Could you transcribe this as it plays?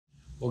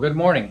Well, good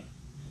morning.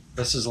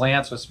 This is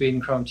Lance with Speed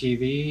and Chrome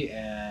TV,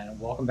 and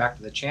welcome back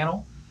to the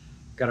channel.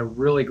 Got a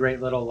really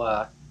great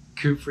little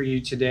coupe for you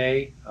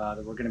today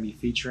that we're going to be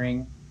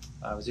featuring.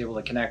 I was able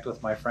to connect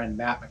with my friend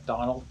Matt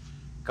McDonald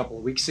a couple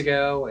of weeks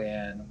ago,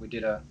 and we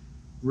did a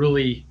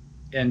really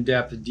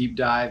in-depth deep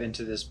dive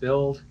into this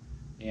build,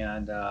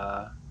 and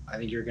I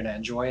think you're going to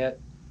enjoy it.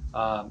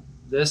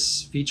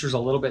 This feature's a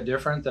little bit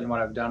different than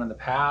what I've done in the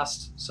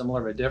past,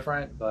 similar but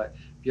different, but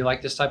if you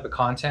like this type of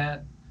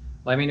content,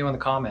 let me know in the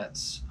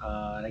comments.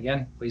 And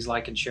again, please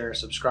like and share,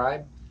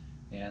 subscribe,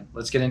 and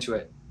let's get into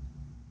it.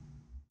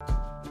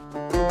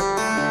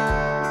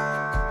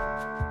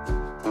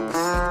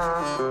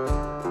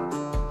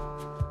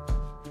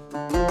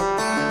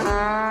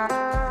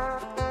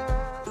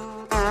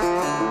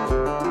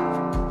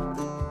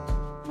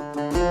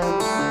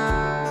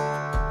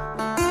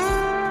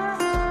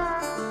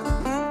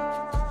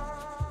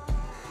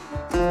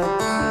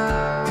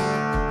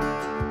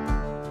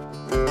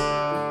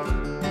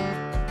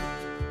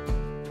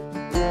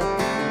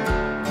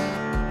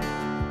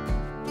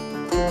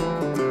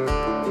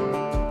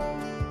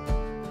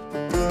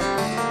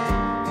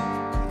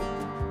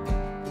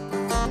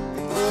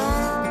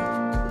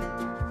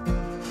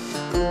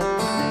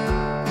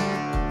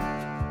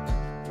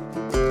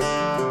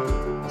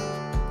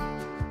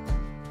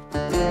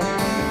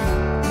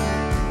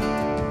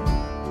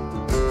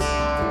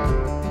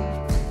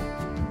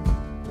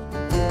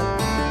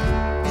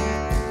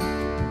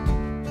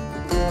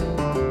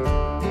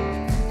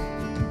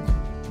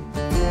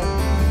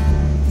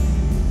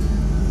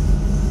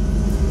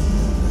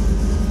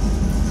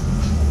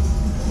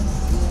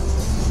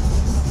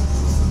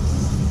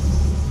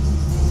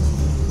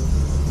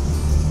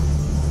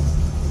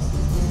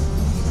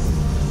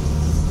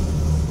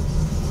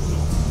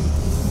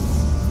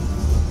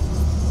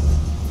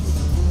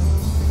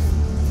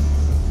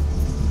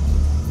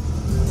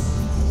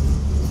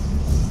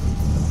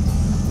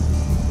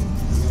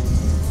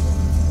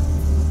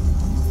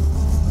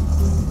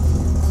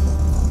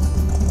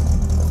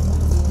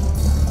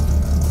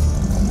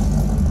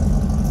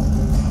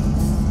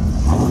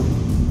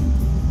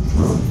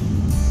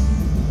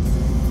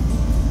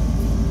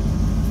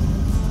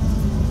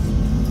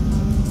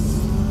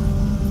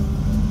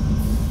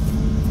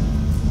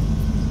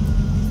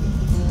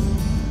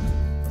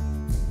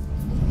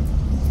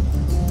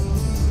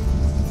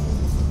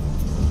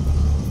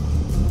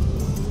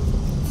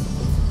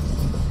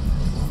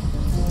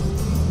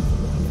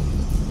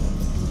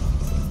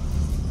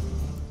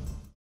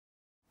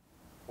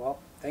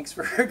 Thanks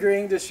for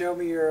agreeing to show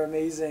me your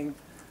amazing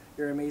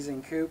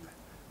coupe.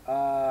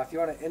 If you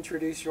want to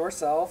introduce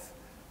yourself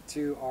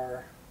to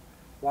our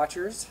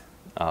watchers,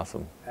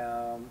 awesome.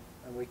 And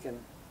we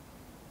can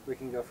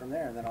go from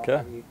there, and then I'll okay.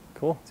 have you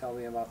tell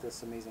me about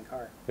this amazing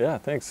car. Yeah,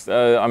 thanks.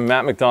 I'm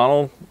Matt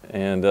McDonald,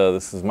 and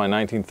this is my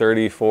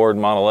 1930 Ford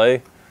Model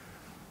A,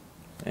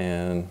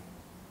 and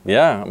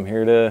yeah, I'm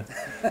here to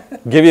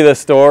give you the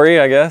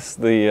story, I guess,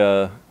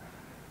 the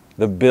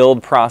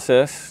build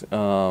process.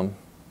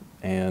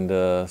 And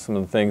some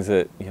of the things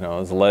that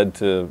has led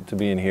to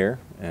being here.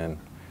 And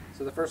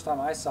so the first time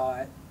I saw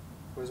it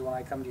was when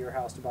I come to your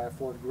house to buy a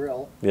Ford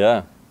grill.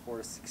 Yeah. For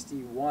a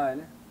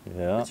 '61.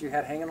 Yeah. That you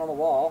had hanging on the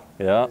wall.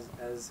 Yeah.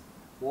 As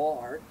wall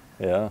art.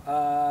 Yeah.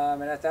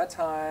 And at that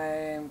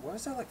time, what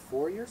was that, like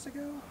 4 years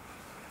ago?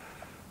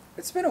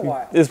 It's been a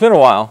while. It's been a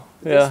while.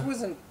 Yeah. This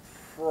wasn't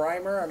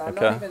primer, and I'm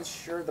not even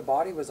sure the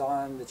body was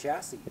on the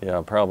chassis.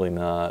 Yeah, probably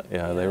not.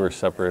 Yeah, they were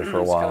separated for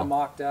a while. It was kind of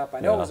mocked up. I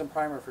know it wasn't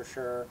primer for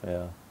sure.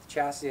 Yeah.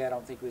 Chassis I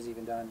don't think was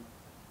even done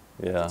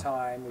at the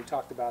time. We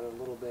talked about it a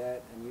little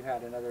bit, and you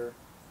had another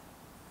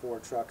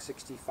Ford truck,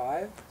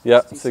 65?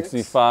 Yep,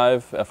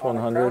 65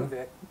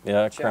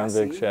 F100. Crown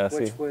Vic chassis.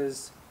 Which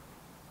was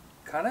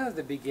kind of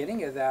the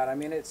beginning of that. I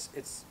mean, it's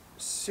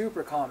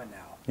super common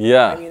now.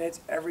 Yeah. I mean,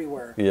 it's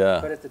everywhere. Yeah.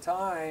 But at the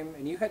time,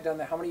 and you had done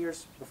that, how many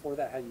years before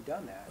that had you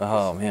done that?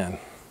 Oh, man.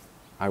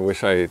 I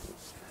wish I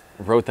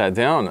wrote that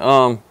down.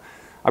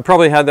 I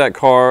probably had that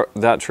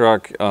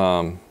truck,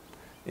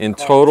 in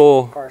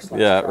total,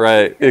 yeah,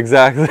 right,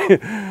 exactly.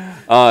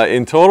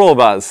 In total,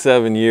 about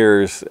 7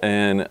 years,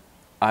 and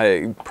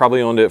I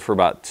probably owned it for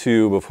about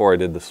 2 before I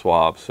did the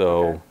swap.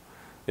 So,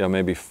 yeah,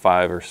 maybe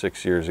 5 or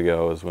 6 years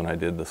ago is when I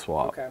did the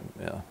swap. Okay.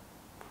 Yeah.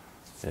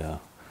 Yeah.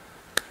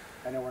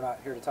 I know we're not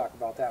here to talk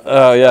about that.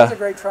 Oh, yeah. It was a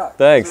great truck.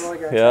 Thanks. It was a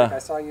really great truck. I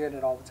saw you in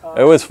it all the time.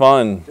 It was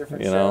fun.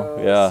 Different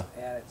shows, yeah.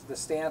 And the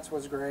stance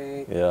was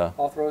great. Yeah.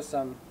 I'll throw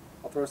some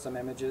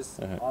images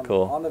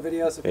on the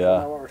video, so if you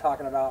don't know what we're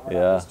talking about, we're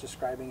not just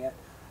describing it.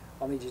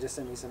 I'll need you to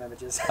send me some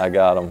images. I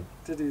got them.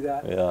 to do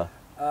that. Yeah.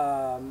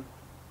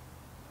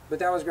 But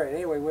that was great.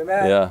 Anyway, we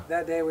met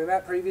that day. We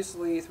met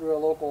previously through a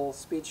local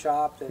speed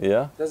shop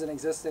that doesn't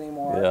exist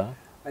anymore. Yeah.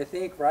 I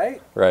think,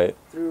 right? Right.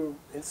 Through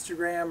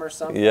Instagram or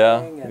something.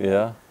 Yeah.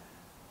 And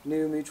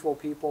new mutual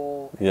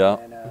people. Yeah.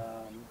 And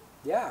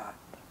yeah.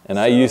 And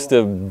I used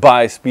to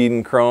buy Speed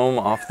and Chrome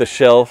off the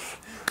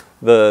shelf,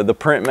 the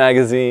print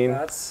magazine.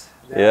 That's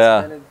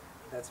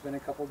been a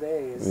couple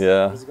days.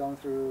 Yeah. I was going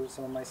through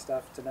some of my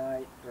stuff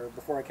tonight, or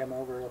before I came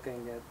over,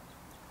 looking at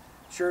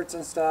shirts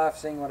and stuff,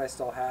 seeing what I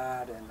still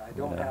had, and I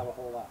don't have a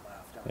whole lot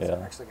left.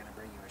 I'm actually going to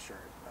bring you a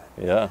shirt.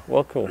 But yeah,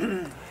 well, cool.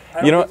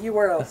 I don't think you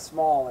wear a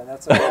small, and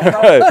that's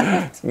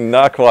okay.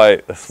 Not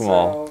quite a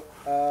small.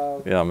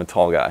 So, yeah, I'm a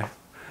tall guy.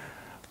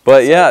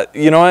 But yeah,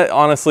 you know what?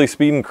 Honestly,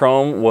 Speed and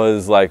Chrome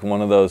was like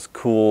one of those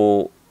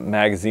cool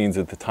magazines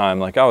at the time.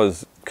 Like I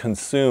was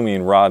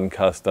consuming Rod and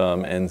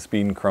Custom and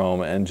Speed and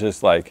Chrome and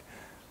just like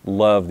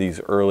love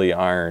these early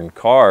iron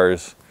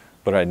cars,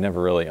 but I'd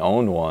never really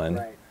owned one.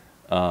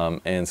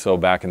 right. And so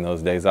back in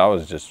those days, I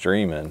was just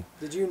dreaming.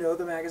 Did you know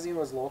the magazine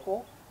was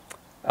local?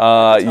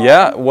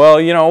 Yeah, well,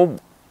 you know,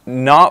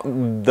 not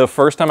the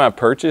first time I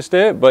purchased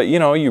it, but you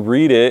know, you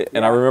read it,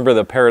 and I remember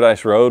the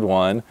Paradise Road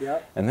one,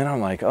 and then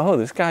I'm like, oh,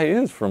 this guy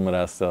is from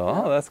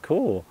Modesto. Oh, that's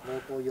cool.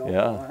 Local,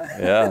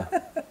 yeah.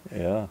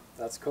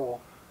 That's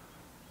cool.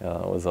 Yeah,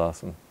 that was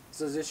awesome.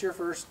 So is this your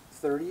first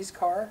 30s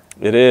car?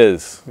 It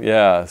is,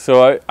 yeah.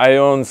 So I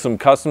owned some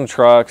custom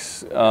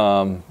trucks, you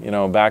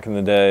know, back in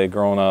the day,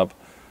 growing up.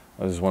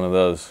 I was one of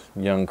those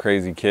young,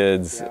 crazy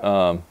kids.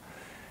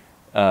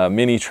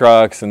 Mini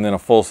trucks and then a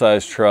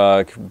full-size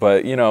truck,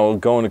 but you know,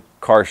 going to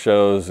car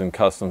shows and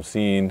custom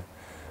scene.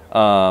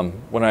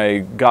 When I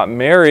got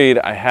married,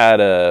 I had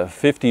a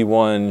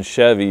 51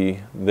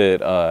 Chevy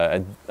that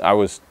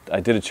I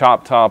did a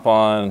chop top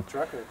on.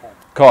 Truck or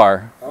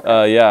car?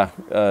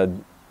 Okay.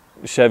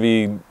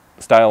 Chevy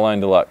Style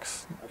Line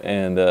Deluxe,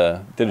 and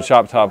did a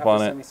chop top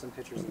on it. Send me some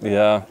pictures of that.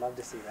 Yeah. I'd love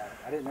to see that.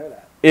 I didn't know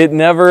that. It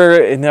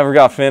never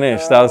got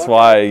finished. That's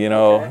why, you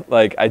know,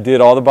 like I did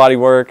all the body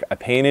work. I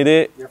painted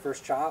it. Your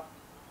first chop?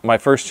 My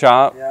first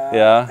chop.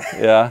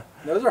 Yeah.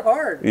 Those are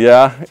hard.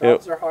 Yeah.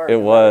 Chops are hard.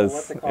 It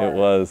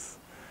was.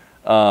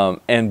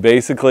 And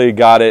basically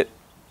got it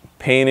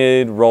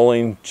painted,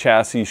 rolling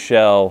chassis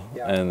shell,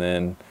 and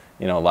then,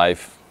 you know,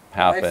 life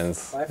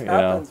happens. Life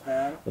happens,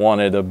 man.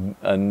 Wanted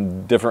a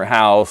different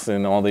house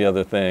and all the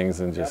other things,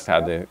 and just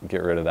had to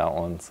get rid of that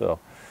one. So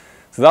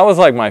that was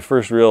like my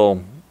first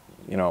real,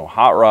 you know,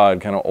 hot rod,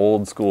 kind of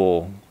old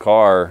school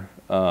car.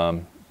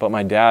 But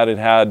my dad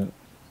had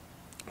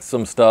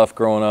some stuff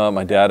growing up.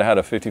 My dad had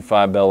a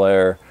 55 Bel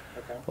Air,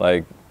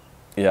 like,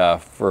 yeah,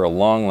 for a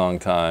long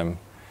time.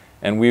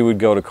 And we would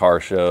go to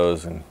car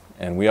shows,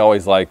 and we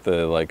always liked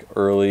the like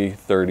early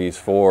 30s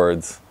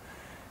Fords.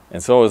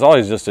 And so it was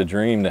always just a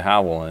dream to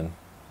have one.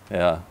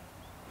 Yeah.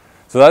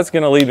 So that's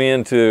going to lead me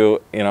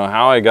into, you know,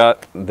 how I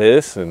got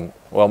this, and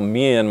well,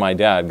 me and my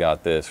dad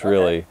got this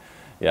really.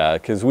 Yeah,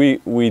 because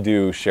we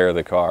do share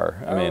the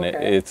car. I mean,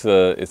 it's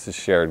a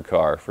shared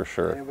car for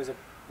sure. And was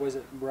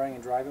it running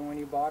and driving when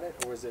you bought it,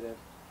 or was it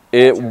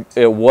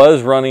it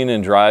was running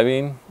and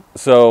driving.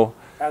 So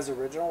as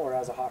original or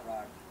as a hot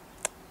rod?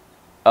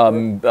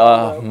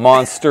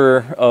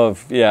 Monster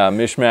of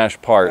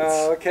mishmash parts.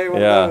 Oh, okay,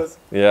 one of those.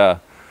 Yeah.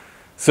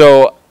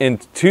 So in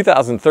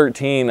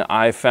 2013,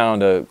 I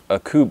found a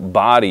coupe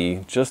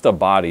body, just a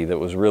body that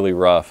was really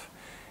rough,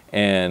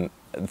 and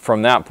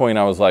from that point,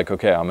 I was like,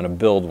 okay, I'm going to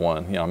build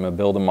one. You know, I'm going to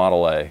build a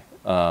Model A.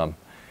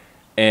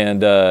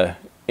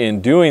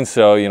 In doing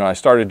so, you know, I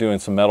started doing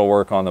some metal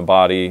work on the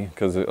body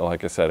because,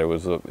 like I said, it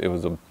was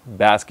a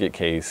basket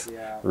case,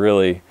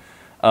 really.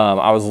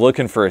 I was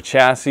looking for a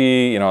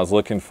chassis. You know, I was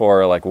looking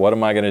for like, what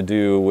am I going to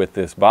do with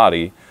this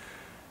body?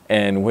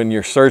 And when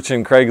you're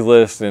searching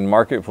Craigslist and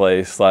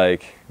Marketplace,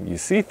 like you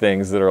see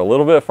things that are a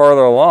little bit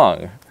farther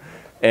along,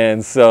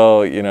 and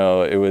so you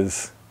know, it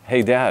was,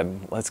 hey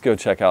Dad, let's go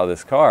check out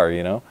this car,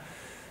 you know.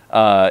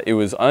 It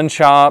was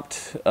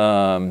unchopped.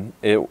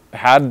 It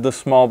had the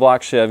small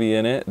block Chevy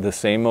in it, the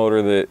same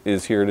motor that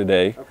is here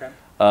today.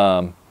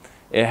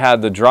 It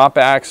had the drop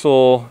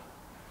axle.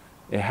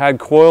 It had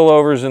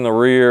coilovers in the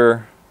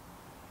rear,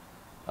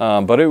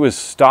 but it was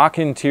stock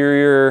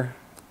interior,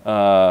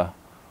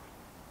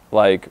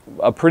 like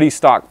a pretty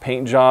stock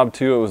paint job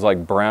too. It was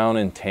like brown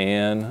and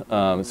tan.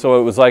 So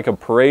it was like a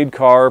parade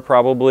car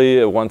probably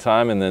at one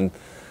time, and then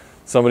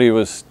somebody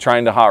was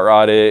trying to hot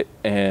rod it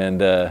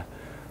and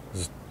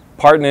was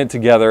parting it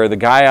together. The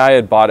guy I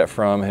had bought it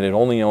from had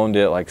only owned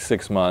it like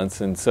 6 months,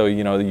 and so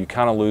you know, you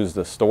kind of lose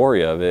the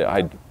story of it.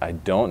 I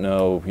don't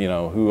know, you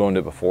know, who owned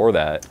it before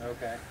that.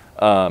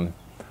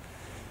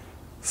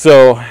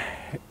 So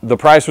the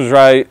price was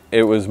right.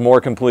 It was more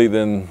complete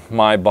than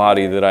my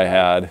body that I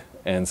had,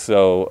 and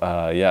so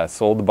yeah,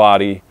 sold the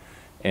body,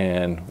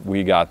 and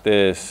we got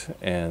this,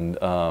 and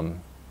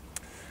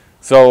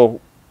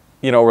so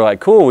you know, we're like,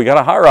 cool, we got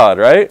a hot rod,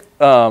 right?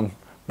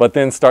 But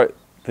then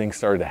things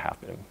started to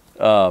happen.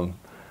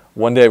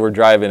 One day we're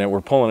driving it,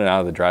 we're pulling it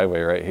out of the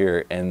driveway right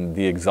here, and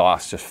the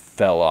exhaust just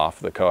fell off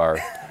the car.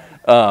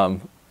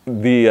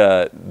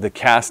 The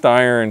cast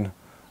iron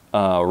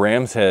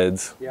ram's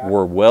heads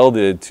were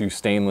welded to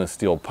stainless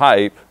steel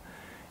pipe,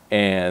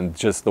 and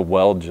just the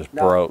weld just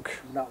broke.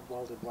 Not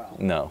welded well.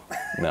 No.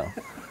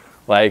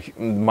 Like,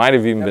 might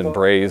have even been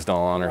brazed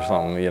on or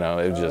something, you know,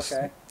 it just...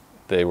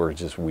 They were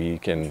just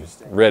weak and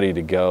ready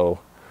to go.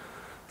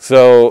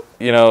 So,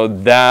 you know,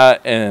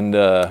 that and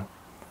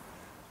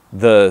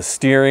the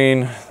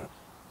steering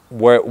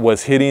where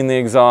was hitting the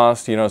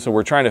exhaust, you know, so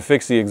we're trying to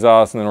fix the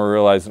exhaust, and then we're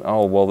realizing,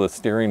 oh, well, the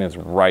steering is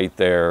right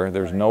there.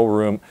 There's no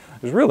room.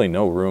 There's really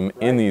no room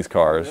in these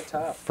cars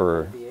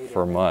for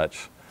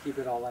much. Keep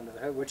it all under the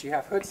hood, which you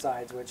have hood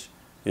sides, which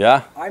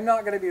yeah, I'm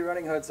not going to be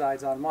running hood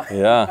sides on mine.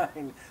 Yeah,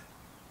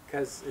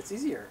 because it's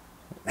easier.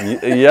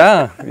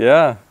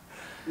 Yeah.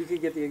 You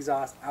could get the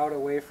exhaust out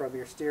away from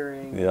your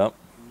steering. Yep.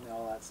 And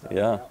all that stuff.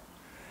 Yeah.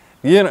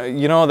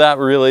 You know that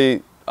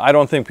really, I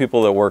don't think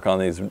people that work on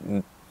these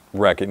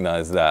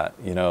recognize that,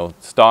 you know,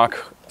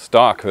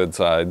 stock hood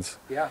sides,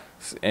 yeah,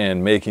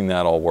 and making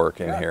that all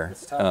work in here.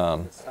 It's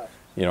tough. It's tough.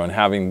 You know, and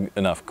having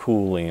enough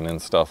cooling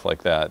and stuff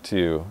like that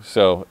too.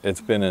 So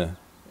it's been a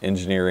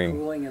engineering.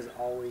 Cooling is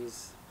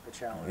always a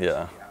challenge.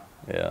 Yeah.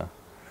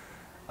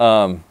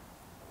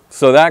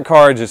 So that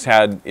car just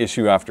had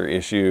issue after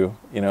issue.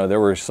 You know, there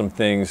were some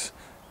things,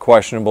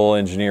 questionable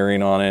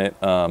engineering on it.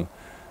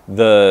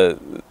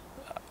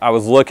 I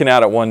was looking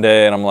at it one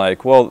day and I'm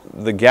like, well,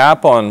 the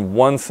gap on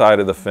one side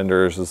of the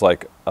fenders is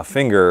like a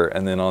finger,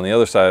 and then on the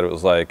other side it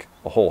was like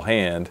a whole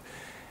hand,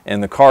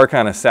 and the car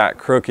kind of sat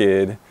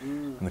crooked,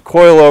 and the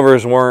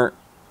coilovers weren't,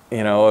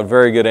 you know, a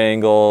very good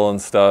angle and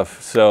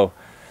stuff. So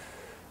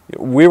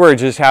we were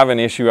just having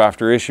issue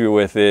after issue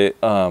with it.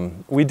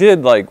 We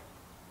did like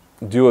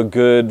do a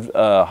good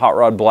hot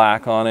rod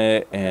black on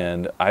it,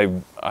 and I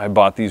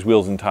bought these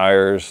wheels and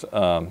tires.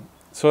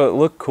 So it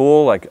looked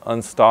cool, like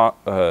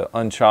unchopped,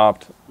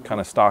 kind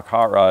of stock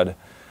hot rod,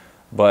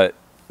 but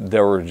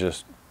there were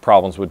just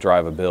problems with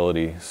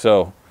drivability.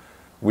 So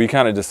we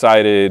kind of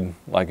decided,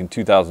 like in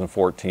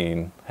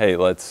 2014, hey,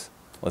 let's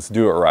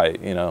do it right,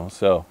 you know.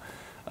 So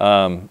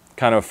kind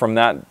of from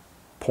that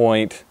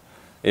point,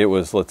 it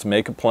was let's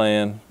make a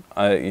plan.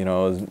 You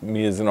know, as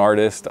me as an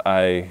artist,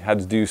 I had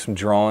to do some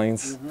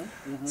drawings,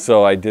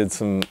 so I did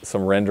some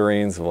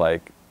renderings of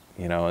like,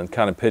 you know, and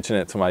kind of pitching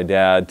it to my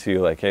dad too,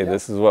 like, hey,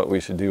 this is what we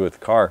should do with the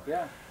car.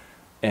 Yeah.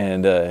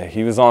 And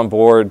he was on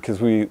board because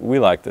we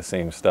like the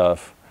same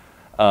stuff.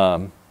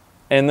 And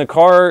the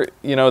car,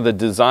 you know, the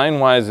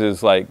design-wise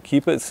is like,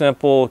 keep it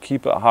simple,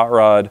 keep it hot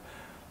rod,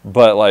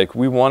 but like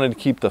we wanted to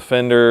keep the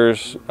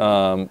fenders,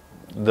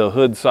 the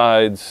hood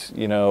sides,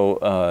 you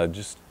know,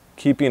 just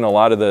keeping a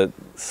lot of the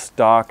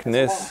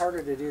stockness. It's a lot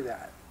harder to do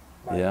that,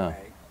 by the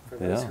way, for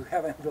those who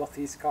haven't built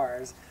these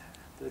cars.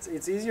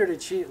 It's easier to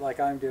cheat like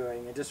I'm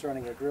doing and just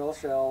running a grill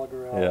shell,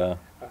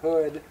 a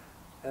hood,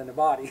 and a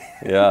body.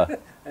 Yeah.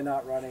 And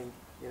not running,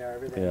 you know,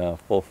 everything. Yeah,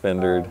 full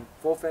fendered.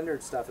 Full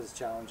fendered stuff is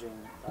challenging.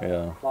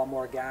 A lot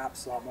more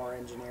gaps, a lot more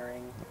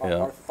engineering, a lot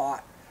more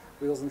thought.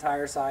 Wheels and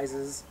tire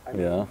sizes. I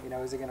mean, you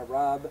know, is it going to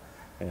rub?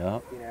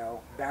 Yeah. You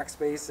know, back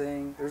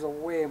spacing. There's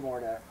way more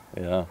to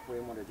deal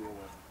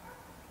with.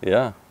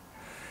 Yeah.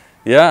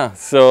 Yeah,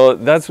 so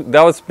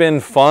that's been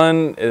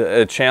fun,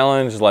 a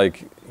challenge,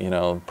 like, you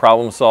know,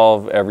 problem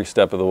solve every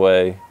step of the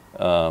way.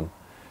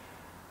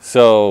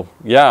 So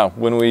yeah,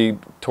 when we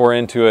tore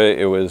into it,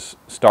 it was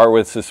start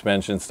with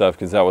suspension stuff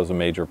because that was a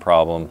major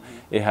problem.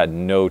 It had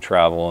no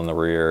travel in the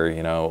rear,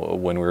 you know,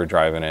 when we were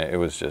driving it. It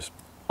was just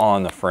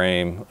on the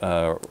frame,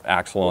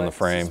 axle on the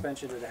frame.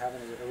 Suspension did it have?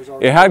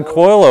 It had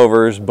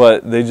coilovers,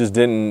 but they just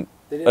didn't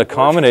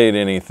accommodate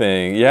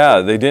anything.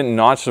 Yeah, they didn't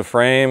notch the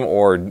frame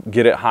or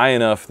get it high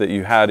enough that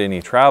you had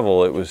any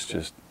travel. It was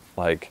just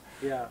like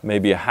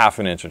maybe a ½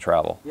 an inch of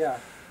travel. Yeah.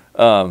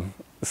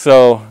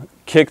 So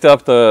kicked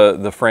up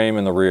the frame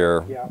in the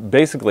rear,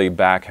 basically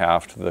back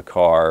halved the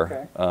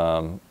car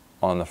on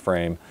the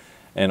frame,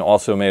 and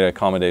also made an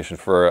accommodation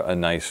for a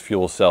nice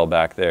fuel cell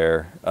back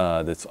there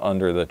that's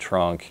under the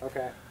trunk.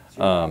 Okay. So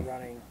you're not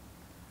running.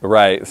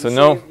 Right.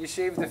 So you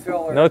shaved the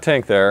filler. No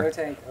tank there. No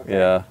tank. Okay.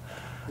 Yeah.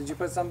 Did you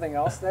put something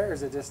else there, or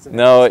is it just?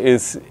 No,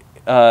 it's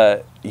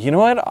you know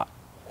what?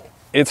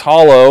 It's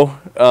hollow,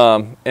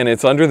 and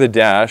it's under the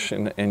dash,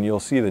 and you'll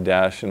see the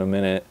dash in a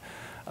minute.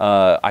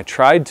 I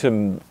tried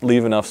to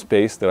leave enough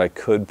space that I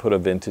could put a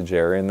vintage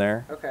air in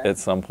there at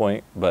some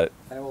point, but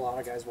I know a lot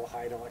of guys will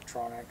hide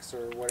electronics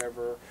or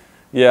whatever.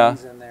 Yeah,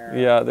 in there,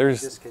 yeah.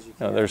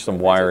 There's some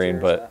wiring,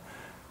 but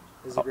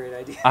is a great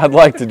idea. I'd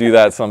like to do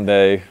that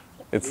someday.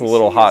 It's a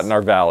little hot in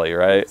our valley,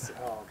 right?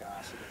 Oh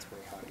gosh, it gets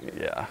pretty hot here.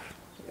 Yeah.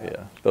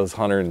 Those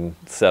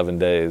 107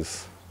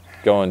 days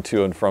going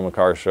to and from a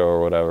car show or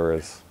whatever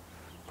is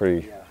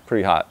pretty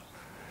hot.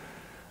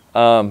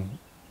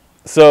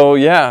 So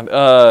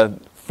yeah,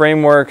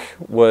 framework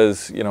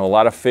was, you know, a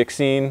lot of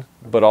fixing,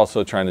 but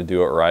also trying to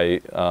do it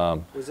right.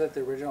 Was that the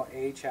original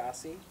A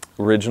chassis?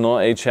 Original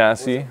A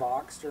chassis. Was it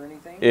boxed or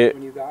anything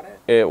when you got it?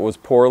 It was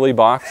poorly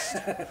boxed.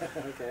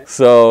 Okay.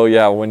 So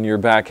yeah, when you're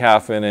back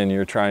halfing and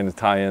you're trying to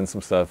tie in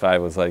some stuff, I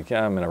was like,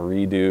 yeah, I'm gonna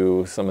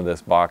redo some of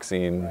this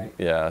boxing. Right.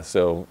 Yeah,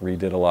 so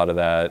redid a lot of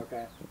that.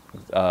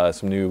 Okay.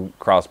 Some new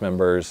cross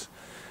members.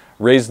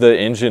 Raised the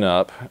engine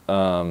up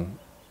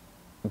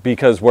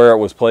because where it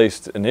was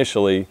placed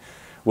initially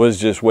was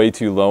just way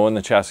too low in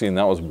the chassis, and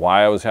that was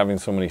why I was having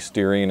so many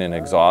steering and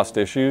exhaust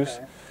issues.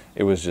 Okay.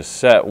 It was just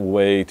set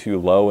way too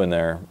low in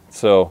there.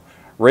 So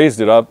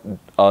raised it up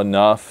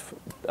enough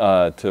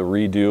to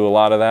redo a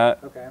lot of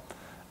that.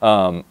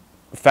 Okay.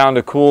 found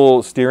a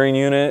cool steering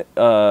unit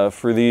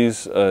for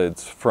these.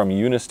 It's from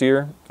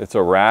Unisteer. It's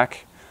a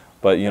rack,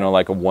 but you know,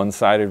 like a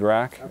one-sided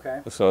rack.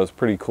 Okay. So it's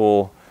pretty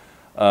cool.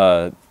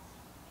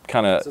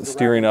 Kind of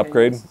steering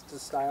upgrade.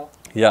 Style?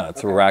 Yeah,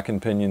 it's a rack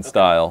and pinion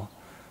style.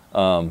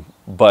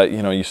 But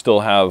you know, you still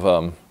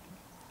have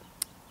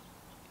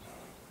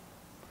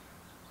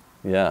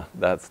yeah,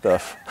 that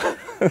stuff.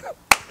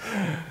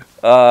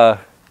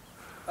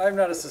 I'm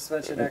not a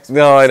suspension expert.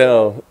 No, I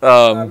know.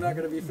 I'm not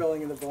going to be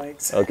filling in the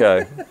blanks.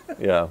 Okay,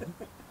 yeah.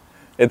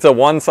 It's a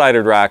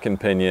one-sided rack and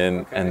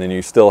pinion, and then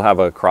you still have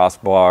a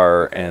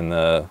crossbar and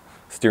the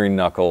steering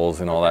knuckles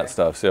and all that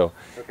stuff. So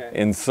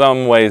in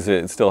some ways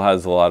it still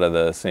has a lot of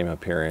the same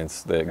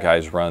appearance that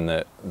guys run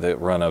that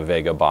run a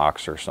Vega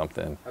box or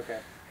something. Okay.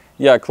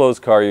 Yeah,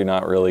 closed car, you're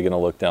not really going to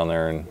look down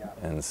there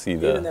and see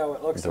even though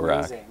it looks the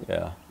amazing, rack.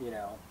 Yeah. You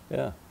know.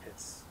 Yeah.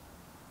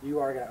 You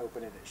are going to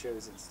open it, it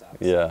shows and stuff.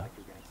 So yeah. like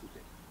you're going to keep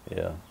it.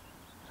 Yeah.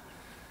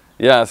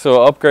 Yeah, so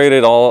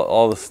upgraded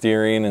all the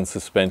steering and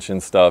suspension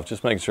stuff,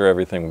 just making sure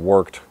everything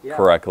worked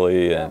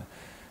correctly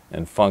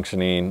and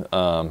functioning.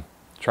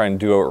 Trying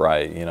to do it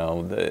right, you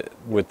know.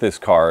 With this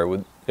car,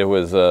 it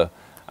was I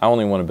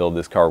only want to build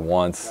this car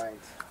once.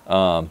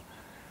 Right.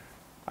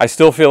 I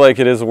still feel like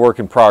it is a work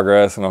in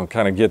progress, and I'll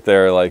kind of get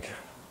there. Like,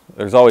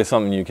 there's always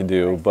something you can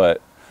do,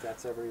 but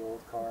that's every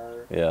old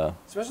car. Yeah.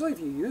 Especially if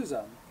you use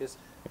them, because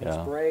things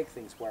break,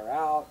 things wear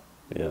out.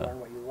 You learn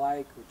what you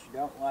like, what you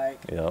don't like.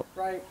 Yep.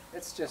 Right?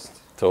 It's just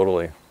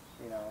totally.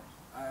 You know,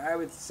 I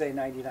would say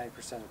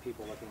 99% of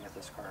people looking at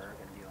this car are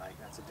going to be like,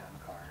 "That's a done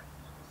car."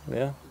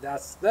 Yeah.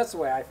 That's the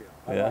way I feel.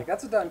 I'm like,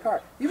 that's a done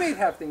car. You may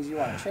have things you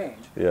want to change.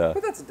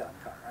 But that's a done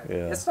car. I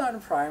mean, it's not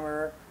in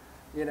primer.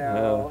 You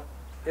know,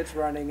 it's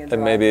running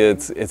and maybe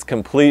it's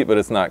complete, but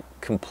it's not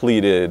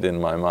completed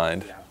in my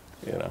mind. Yeah.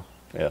 You know.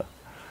 Yeah.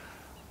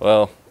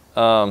 Well.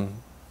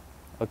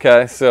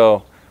 Okay.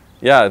 So,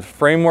 yeah, the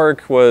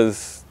framework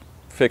was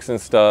fixing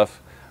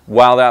stuff.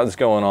 While that was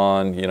going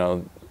on, you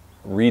know,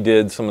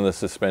 redid some of the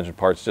suspension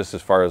parts just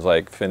as far as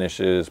like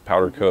finishes,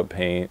 powder coat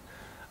paint.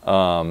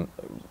 So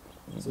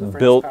the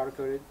frame is powder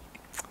coated?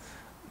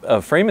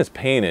 Frame is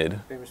painted.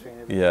 Frame is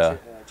painted. Yeah.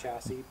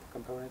 Chassis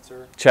components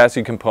or?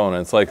 Chassis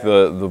components, like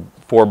the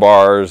 4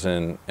 bars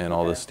and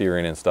all the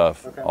steering and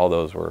stuff. All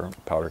those were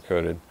powder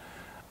coated.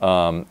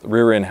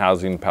 Rear end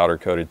housing powder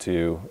coated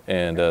too,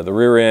 and the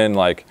rear end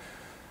like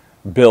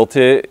built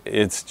it.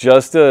 It's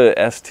just a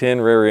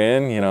S10 rear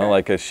end, you know,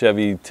 like a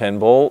Chevy 10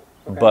 bolt,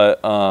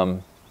 but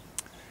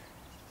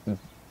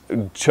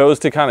chose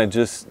to kind of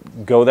just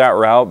go that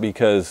route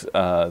because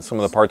some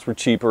of the parts were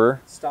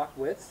cheaper. Stock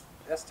width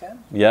S10?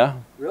 Yeah.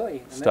 Really?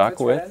 And stock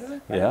width? I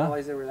didn't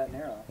realize they were that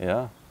narrow.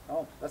 Yeah.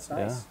 Oh, that's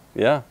nice.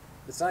 Yeah.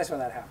 It's nice when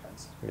that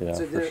happens. Yeah,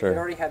 so for sure. It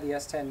already had the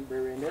S10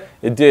 rear end in it?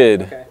 It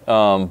did,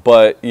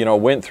 but you know,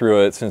 went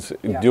through it since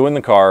doing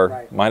the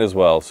car, might as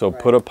well. So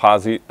put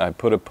a I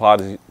put a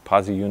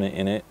posi unit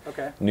in it.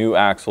 New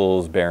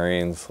axles,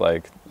 bearings,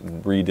 like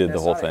redid the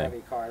whole thing. It's not a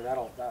heavy car.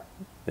 That'll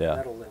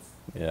live.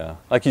 Yeah,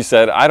 like you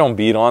said, I don't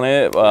beat on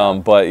it,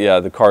 but yeah,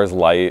 the car's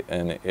light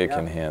and it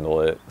can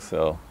handle it.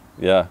 So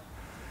yeah,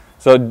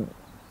 so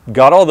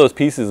got all those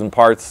pieces and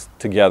parts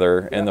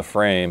together in the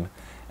frame.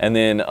 And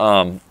then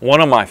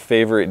one of my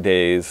favorite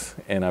days,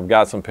 and I've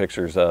got some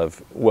pictures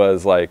of,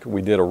 was like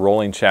we did a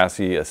rolling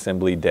chassis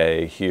assembly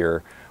day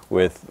here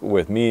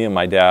with me and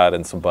my dad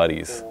and some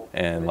buddies.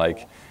 And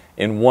like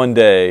in one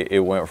day, it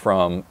went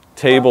from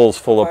tables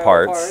full of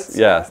parts,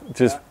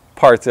 just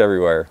parts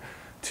everywhere,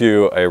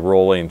 to a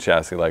rolling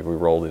chassis. Like we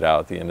rolled it out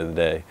at the end of the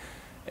day.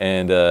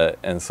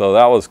 And so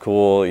that was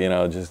cool, you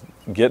know, just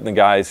getting the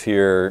guys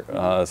here,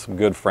 some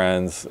good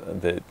friends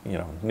that, you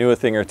know, knew a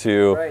thing or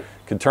two,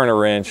 could turn a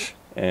wrench.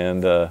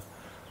 And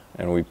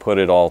we put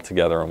it all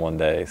together in one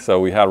day. So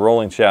we had a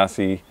rolling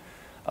chassis.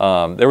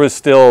 There was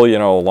still, you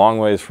know, a long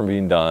ways from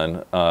being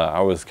done.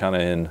 I was kind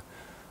of in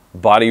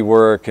body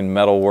work and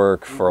metal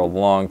work for a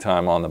long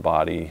time on the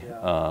body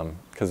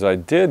because I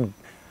did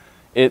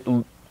it.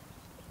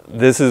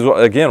 This is,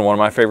 again, one of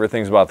my favorite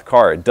things about the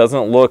car. It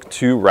doesn't look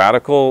too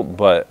radical,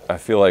 but I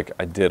feel like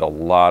I did a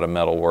lot of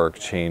metal work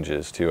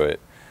changes to it.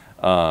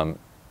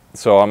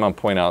 So I'm going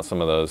to point out some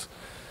of those.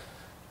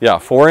 Yeah,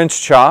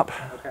 4-inch chop.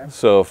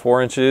 So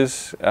 4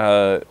 inches,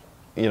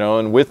 you know,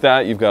 and with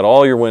that, you've got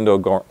all your window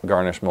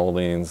garnish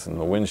moldings and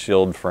the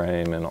windshield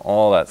frame and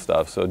all that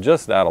stuff. So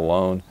just that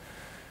alone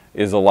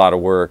is a lot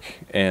of work.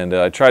 And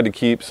I tried to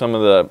keep some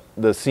of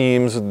the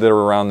seams that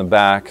are around the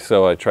back.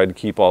 So I tried to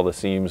keep all the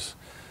seams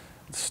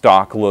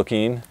stock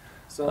looking.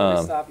 So let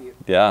me stop you.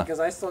 Yeah. Because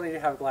I still need to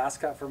have glass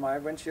cut for my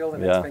windshield,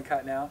 and it's been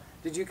cut now.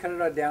 Did you cut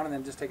it down and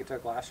then just take it to a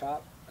glass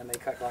shop and they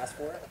cut glass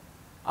for it?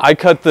 I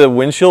cut the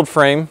windshield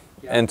frame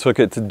and took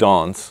it to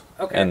Dawn's.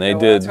 Okay, and they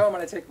did. That's how I'm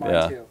going to take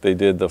mine too. They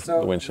did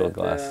the windshield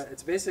glass.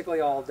 It's basically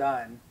all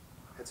done.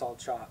 It's all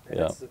chopped.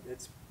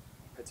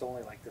 It's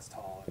only like this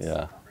tall. It's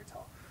not very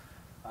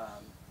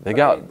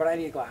tall. But I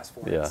need glass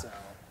for it. So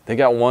they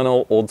got one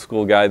old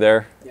school guy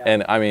there,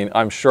 and I mean,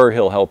 I'm sure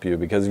he'll help you,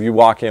 because if you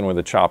walk in with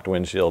a chopped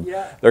windshield,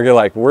 they're gonna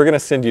like, we're gonna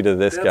send you to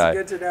this guy.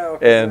 That's good to know.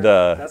 And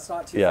that's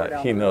not too far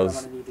down he the road. knows.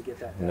 I'm gonna need to get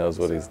that He knows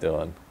what he's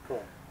doing.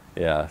 Cool.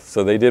 Yeah,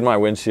 so they did my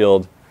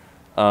windshield.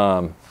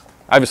 I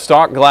have a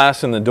stock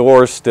glass in the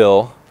doors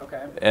still,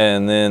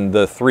 and then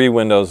the 3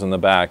 windows in the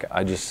back.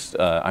 I just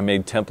I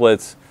made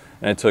templates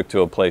and I took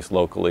to a place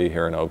locally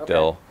here in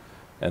Oakdale,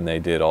 and they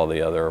did all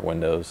the other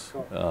windows.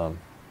 Cool.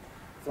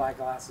 Flat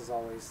glass is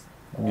always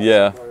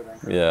yeah.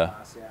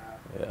 Glass,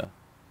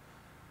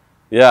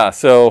 Yeah.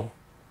 So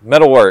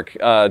metalwork,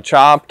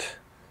 chopped,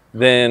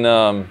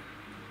 then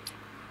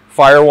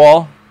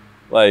firewall,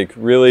 like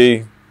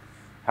really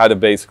had to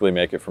basically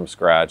make it from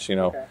scratch. You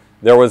know,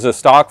 there was a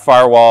stock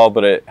firewall,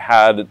 but it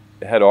had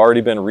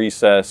already been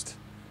recessed,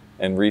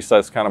 and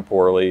recessed kind of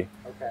poorly.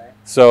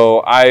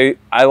 So I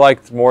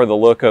liked more the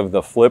look of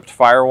the flipped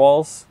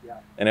firewalls.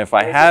 And if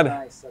I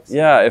had,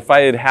 if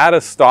I had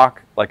a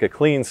stock, like a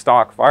clean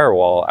stock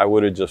firewall, I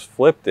would have just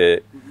flipped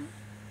it.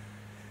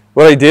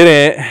 But I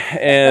didn't,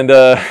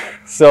 and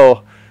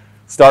so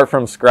start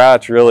from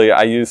scratch. Really,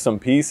 I used some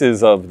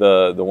pieces of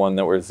the one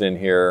that was in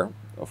here,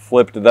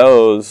 flipped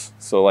those,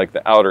 so like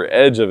the outer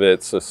edge of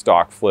it's a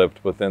stock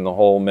flipped, but then the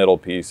whole middle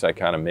piece I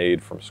kind of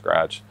made from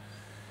scratch.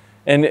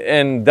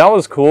 And that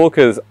was cool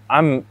because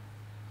I'm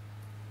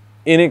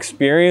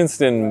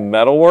inexperienced in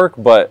metalwork,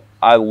 but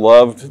I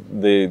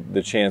loved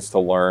the chance to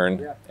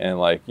learn, and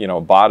like, you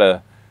know, bought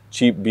a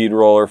cheap bead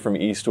roller from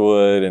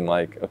Eastwood, and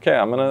like, okay,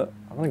 I'm gonna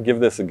give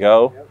this a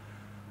go.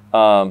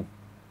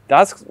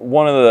 That's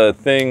one of the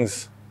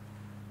things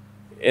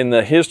in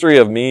the history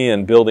of me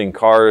and building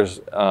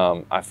cars.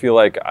 I feel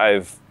like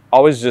I've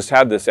always just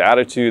had this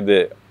attitude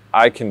that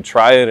I can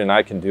try it and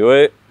I can do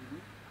it.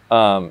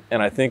 And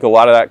I think a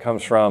lot of that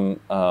comes from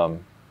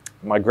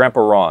my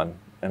grandpa Ron.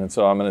 And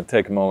so I'm going to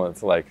take a moment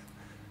to like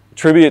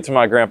tribute to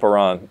my grandpa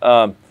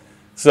Ron.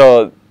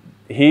 So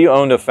he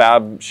owned a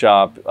fab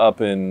shop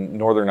up in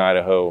northern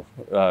Idaho,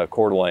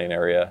 Coeur d'Alene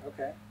area.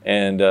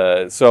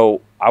 And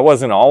so I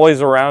wasn't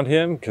always around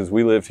him because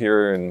we lived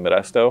here in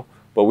Modesto,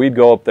 but we'd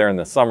go up there in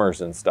the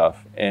summers and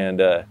stuff.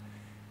 And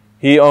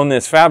he owned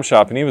this fab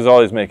shop, and he was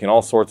always making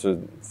all sorts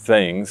of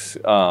things,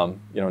 you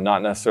know,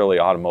 not necessarily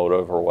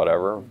automotive or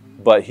whatever,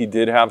 but he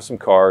did have some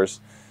cars.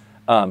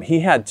 He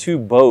had 2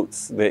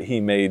 boats that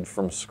he made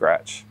from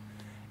scratch.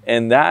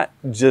 And that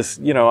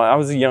just, you know, I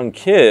was a young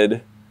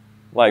kid,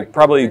 like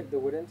probably... The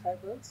wooden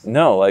type boats?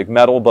 No, like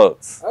metal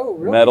boats. Oh,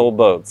 really? Metal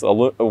boats.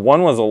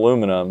 One was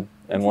aluminum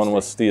and one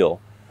was steel.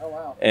 Oh,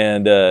 wow.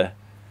 And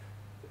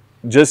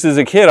just as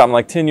a kid, I'm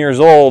like 10 years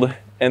old,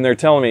 and they're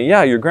telling me,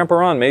 yeah, your grandpa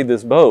Ron made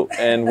this boat,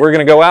 and we're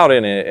going to go out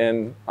in it.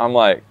 And I'm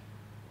like,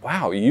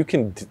 wow,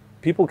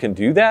 people can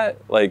do that?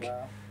 Like,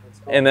 wow,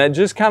 cool. And that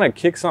just kind of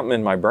kicked something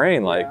in my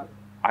brain, like,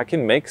 I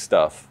can make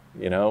stuff,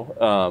 you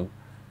know.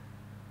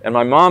 And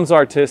my mom's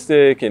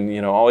artistic, and,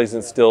 you know, always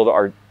instilled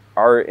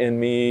art in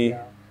me.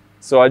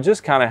 So I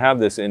just kind of have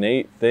this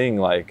innate thing,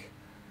 like,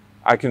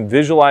 I can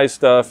visualize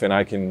stuff and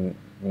I can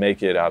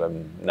make it out of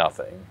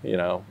nothing, you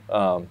know.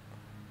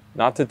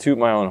 Not to toot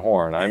my own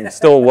horn, I'm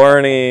still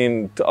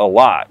learning a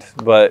lot,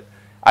 but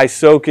I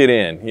soak it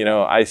in, you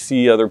know. I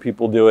see other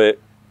people do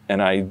it,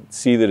 and I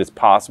see that it's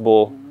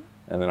possible,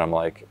 and then I'm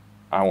like,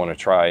 I want to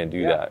try and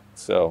do that.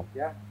 So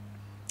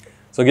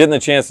so getting the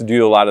chance to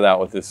do a lot of that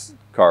with this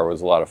car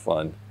was a lot of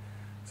fun.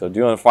 So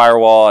doing a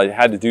firewall, I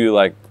had to do,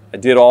 like, I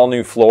did all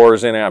new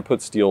floors in it. I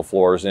put steel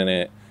floors in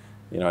it.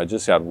 You know, I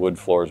just had wood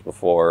floors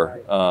before.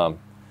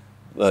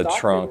 The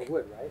trunk.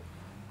 Wood, right?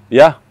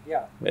 Yeah.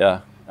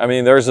 I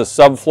mean, there's a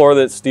subfloor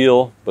that's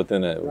steel, but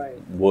then it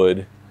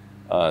wood.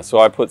 So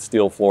I put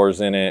steel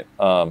floors in it.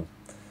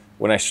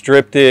 When I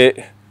stripped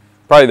it,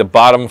 probably the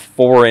bottom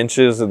 4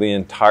 inches of the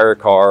entire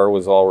car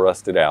was all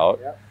rusted out.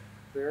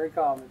 Very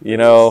common. You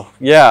know,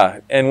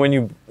 and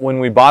when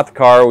we bought the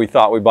car, we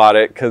thought we bought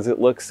it because it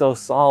looks so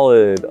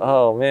solid.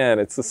 Oh man,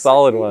 it's a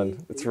solid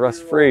one. It's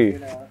rust free.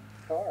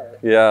 Car.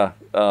 Yeah.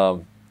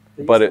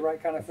 But the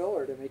right kind of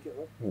filler to make it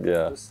look.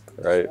 Just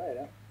right.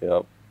 Huh?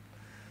 Yep.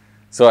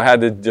 So I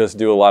had to just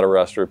do a lot of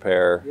rust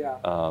repair.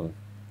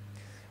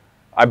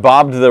 I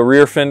bobbed the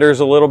rear fenders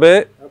a little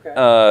bit,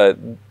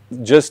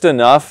 just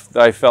enough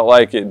that I felt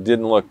like it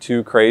didn't look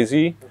too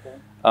crazy.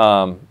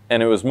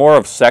 And it was more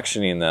of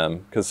sectioning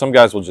them, because some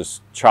guys will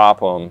just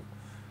chop them.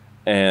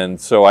 And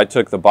so I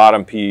took the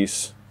bottom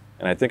piece,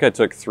 and I think I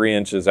took 3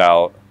 inches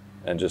out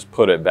and just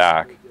put it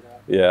back.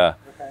 Yeah.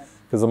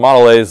 Because the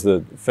Model A's,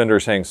 the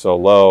fenders hang so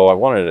low, I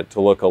wanted it to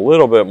look a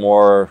little bit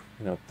more,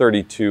 you know,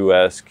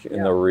 32-esque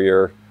in the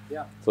rear.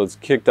 So it's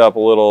kicked up a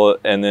little,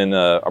 and then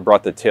I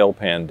brought the tail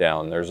pan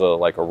down. There's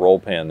like a roll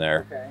pan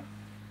there.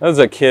 As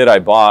a kid I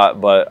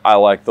bought, but I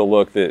like the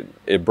look that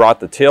it brought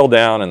the tail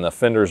down and the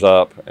fenders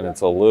up, and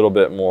it's a little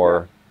bit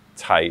more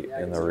tight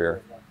in the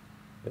rear.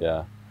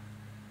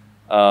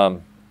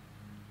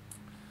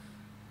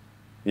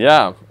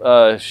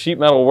 Sheet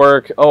metal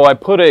work. Oh, I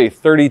put a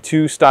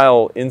 32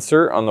 style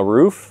insert on the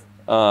roof.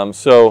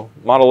 So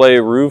Model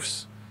A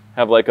roofs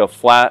have like a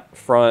flat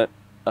front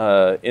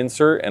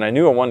insert, and I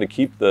knew I wanted to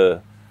keep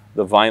the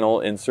the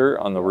vinyl insert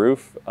on the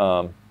roof.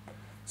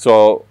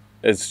 So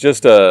it's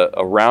just a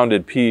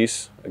rounded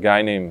piece. A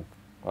guy named,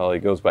 well, he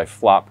goes by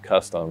Flop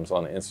Customs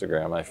on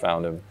Instagram. I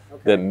found him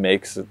that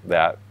makes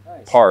that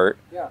part.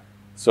 Yeah.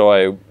 So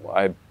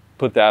I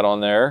put that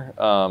on there.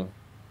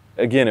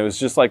 Again, it was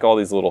just like all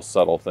these little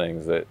subtle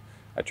things that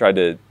I tried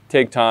to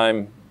take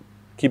time,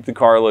 keep the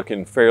car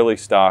looking fairly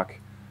stock,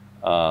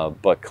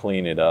 but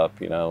clean it up,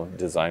 you know,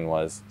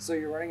 design-wise. So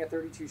you're running a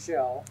 32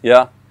 shell.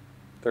 Yeah,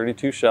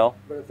 32 shell.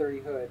 But a 30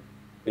 hood.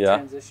 Yeah.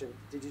 Transition.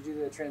 Did you do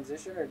the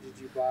transition, or did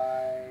you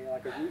buy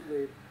like a root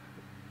lid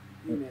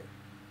unit?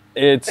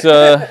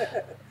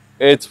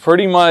 It's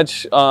pretty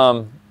much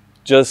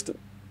just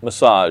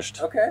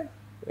massaged. Okay.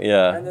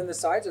 Yeah. And then the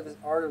sides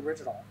are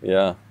original.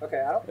 Yeah.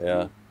 Okay.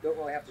 You don't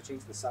really have to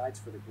change the sides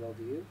for the grill,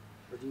 do you?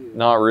 Or do you?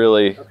 Not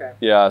really. Okay.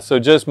 Yeah. So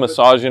just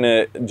massaging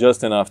it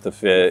just enough to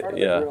fit. The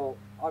front of the grill,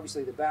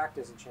 obviously the back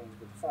doesn't change,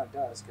 but the front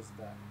does because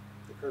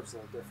the curve's a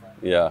little different.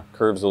 Yeah.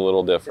 Curve's a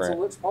little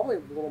different. It's probably a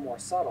little more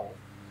subtle,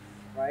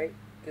 right?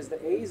 Because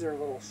the A's are a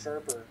little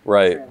sharper.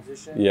 Right.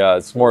 Transition. Yeah.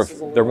 It's more.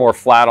 They're more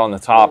flat on the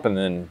top and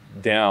then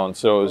down.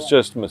 So it was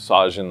just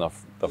massaging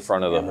the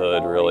front of the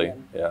hood, really.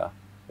 Yeah.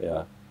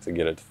 Yeah. To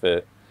get it to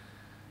fit.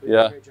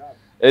 Yeah. Great job.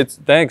 It's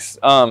thanks.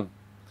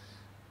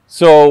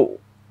 So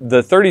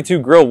the 32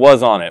 grill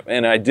was on it,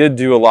 and I did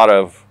do a lot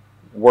of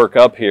work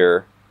up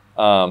here.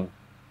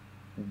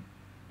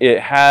 It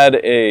had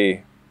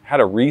a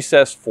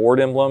recessed Ford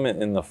emblem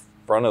in the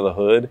front of the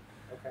hood.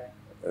 Okay.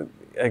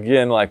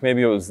 Again, like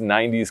maybe it was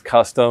 90s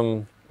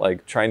custom,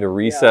 like trying to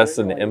recess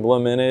an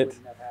emblem in it.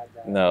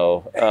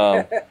 No.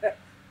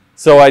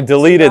 So I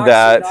deleted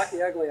that. Knock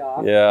the ugly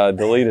off. Yeah, I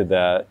deleted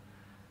that.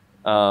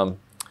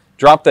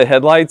 Dropped the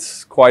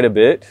headlights quite a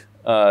bit.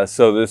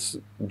 So this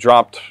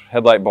dropped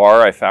headlight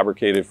bar I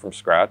fabricated from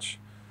scratch.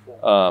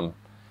 Cool.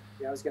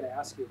 Yeah, I was going to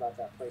ask you about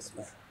that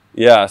placement.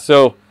 Yeah,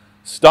 so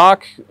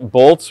stock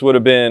bolts would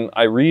have been,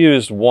 I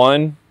reused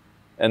one,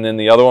 and then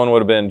the other one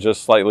would have been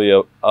just slightly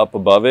up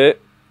above it.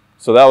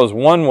 So that was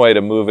one way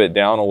to move it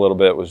down a little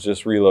bit, was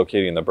just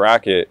relocating the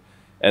bracket.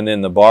 And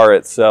then the bar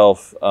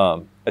itself,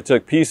 I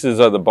took pieces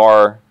of the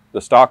bar,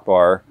 the stock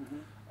bar,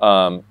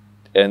 and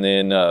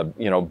then,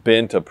 you know,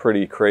 bent a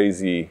pretty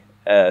crazy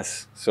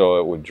S so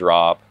it would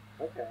drop.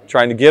 Okay.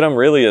 Trying to get them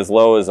really as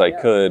low as I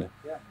could.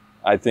 Yeah.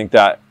 I think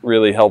that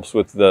really helps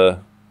with the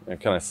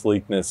kind of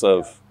sleekness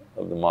of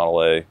the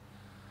Model A.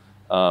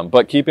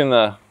 But keeping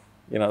the,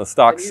 you know, the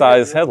stock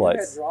size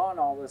headlights. You had drawn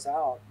all this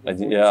out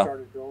before you Yeah.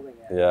 started building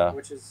it. Yeah.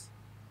 Which is,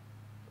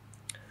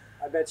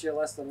 I bet you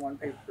less than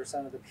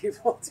 1% of the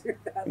people do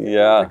that.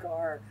 Yeah. In the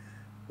car.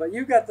 But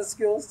you got the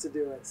skills to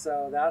do it,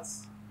 so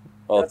that's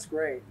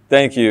great.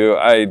 Thank you.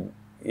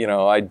 You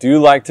know, I do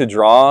like to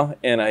draw,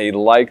 and I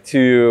like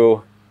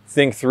to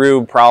think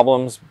through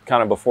problems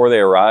kind of before they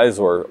arise,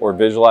 or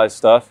visualize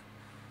stuff.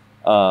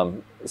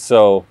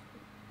 So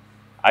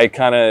I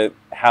kind of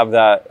have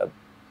that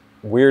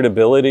weird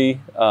ability.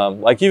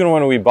 Like even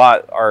when we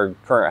bought our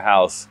current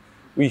house,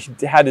 we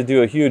had to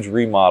do a huge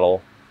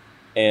remodel,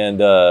 and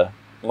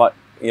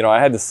you know, I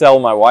had to sell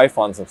my wife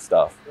on some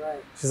stuff.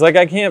 Right. She's like,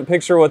 I can't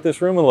picture what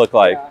this room would look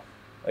like. Yeah.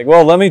 Like,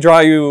 well, let me draw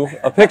you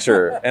a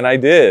picture, and I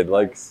did.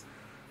 Like. Nice.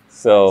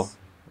 So,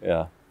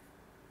 yeah.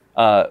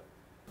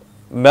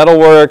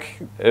 Metalwork,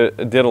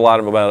 did a lot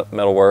of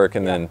metal work,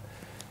 and then,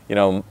 you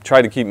know,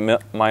 tried to keep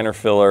minor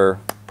filler,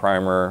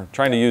 primer,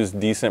 trying to use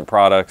decent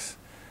products.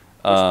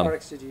 Which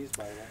products did you use,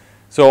 by the way?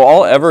 So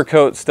all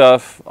Evercoat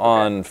stuff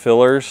on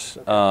fillers.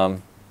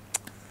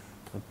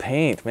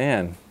 Paint,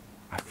 man,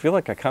 I feel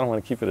like I kind of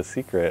want to keep it a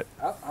secret.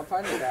 Oh, I'm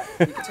fine with that.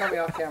 You can tell me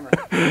off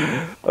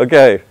camera.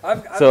 Okay.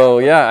 So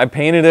yeah, I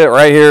painted it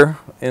right here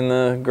in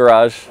the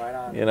garage. Right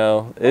on. You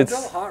know, it's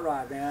built hot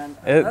rod, man.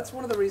 That's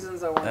one of the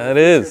reasons I wanted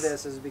to feature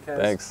this, is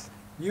because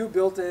you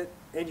built it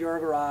in your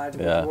garage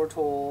with your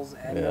tools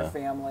and your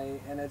family,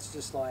 and it's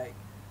just like,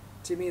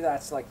 to me,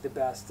 that's like the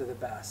best of the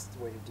best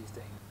way to do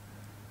things.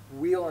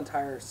 Wheel and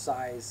tire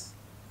size,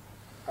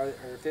 are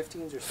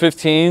 15s or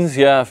 16s? 15s,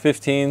 yeah,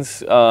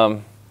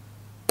 15s.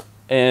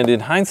 And in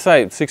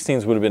hindsight,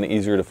 16s would have been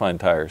easier to find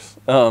tires.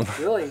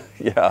 Really?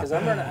 Yeah. Because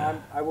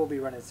I will be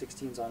running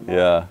 16s on mine.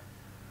 Yeah.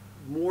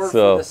 More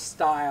for the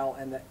style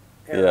and the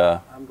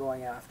era I'm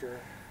going after.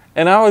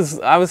 And I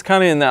was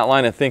kind of in that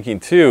line of thinking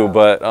too,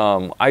 but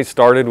I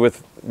started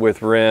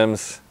with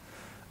rims.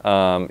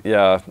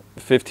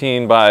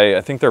 15 by,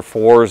 I think they're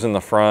 4s in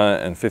the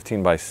front and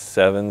 15 by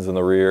 7s in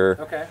the rear.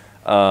 Okay.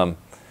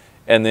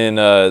 And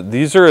then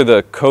these are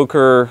the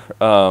Coker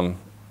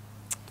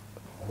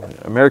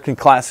American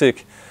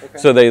Classic. Okay.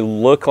 So they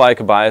look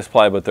like a bias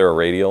ply, but they're a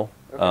radial,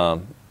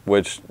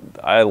 which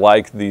I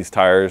like these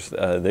tires.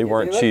 They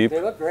weren't cheap.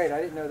 They look great.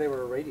 I didn't know they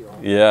were a radial.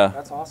 Yeah.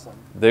 That's awesome.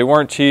 They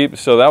weren't cheap,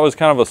 so that was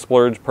kind of a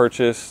splurge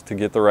purchase to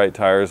get the right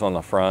tires on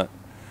the front.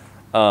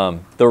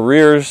 The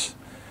rears,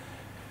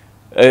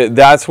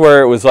 that's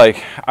where it was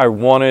like I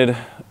wanted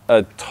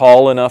a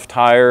tall enough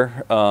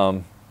tire,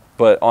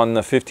 but on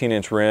the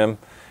 15-inch rim,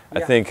 I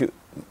think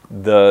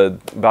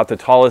about the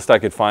tallest I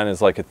could find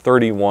is like a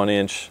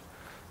 31-inch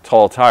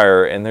tall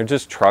tire, and they're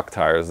just truck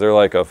tires. They're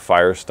like a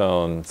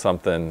Firestone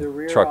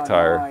something truck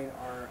tire. Mine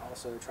are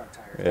also truck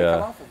tires. Yeah, they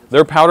come off of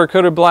they're powder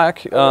coated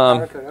black,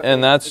 powder coat, okay.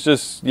 and that's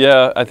just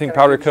I think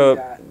powder coat.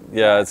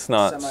 Yeah, it's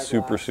not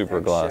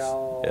super glass.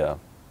 Yeah.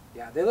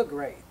 Yeah, they look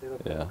great. They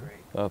look really great.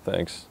 Oh,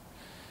 thanks.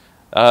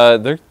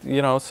 They're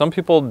some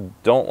people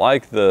don't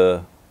like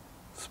the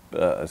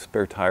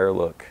spare tire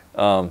look.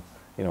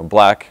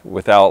 Black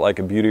without like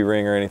a beauty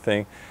ring or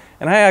anything.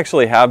 And I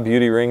actually have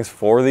beauty rings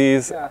for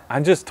these. Yeah.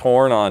 I'm just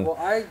torn on.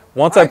 Well,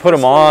 once I put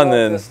them on,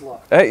 then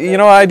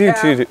I do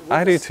too.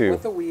 I do too.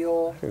 With the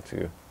wheel, I do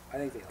too. I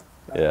think they look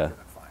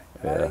fine.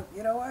 And Yeah. I think,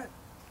 you know what?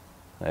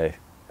 Hey.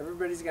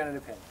 Everybody's got an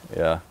opinion.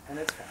 Yeah. And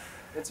it's fine.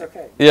 It's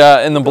okay. Yeah,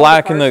 and the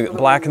black and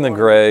the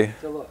gray.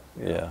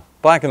 Yeah,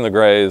 black and the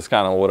gray is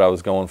kind of what I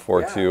was going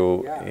for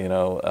too.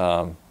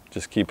 Yeah.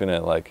 Just keeping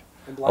it like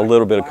a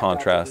little bit of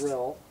contrast.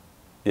 Grill,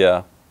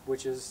 yeah.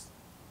 Which is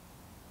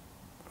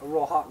a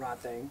real hot rod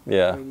thing.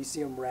 Yeah. I mean, you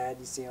see them red,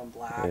 you see them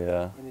black,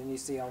 yeah. and then you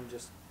see them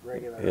just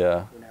regular.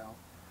 Yeah.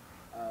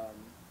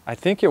 I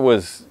think it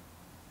was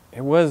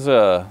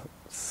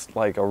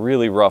like a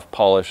really rough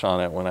polish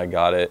on it when I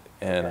got it,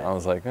 and I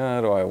was like, do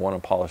I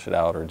want to polish it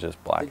out or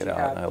just black it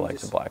out? And I like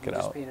to black it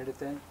out. Just painted it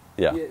then?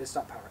 Yeah. It's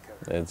not powder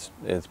coated.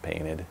 It's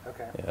painted.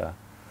 Okay. Yeah.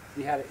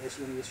 You had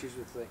any issues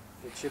with like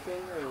the chipping?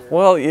 Or?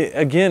 Well,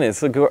 again,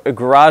 it's a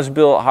garage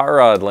built hot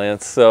rod,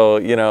 Lance. So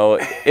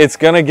it's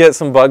gonna get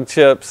some bug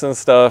chips and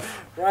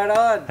stuff. Right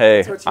on.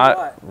 Hey, that's what you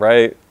want.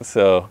 Right.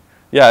 So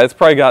yeah, it's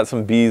probably got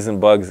some bees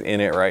and bugs in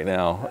it right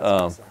now. That's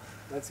awesome.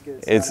 That's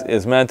good.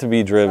 It's meant to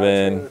be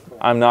driven. Cool.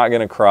 I'm not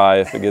gonna cry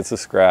if it gets a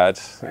scratch.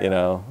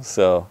 Right.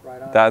 So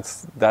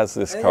that's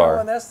this car.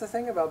 And that's the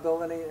thing about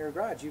building it in your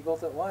garage. You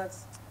built it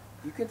once.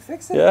 You can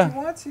fix it if you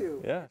want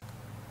to. Yeah.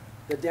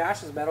 The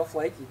dash is metal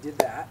flake. You did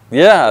that.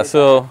 Yeah.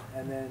 So.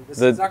 And then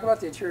let's talk about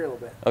the interior a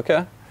little bit.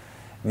 Okay.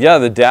 Yeah,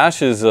 the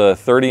dash is a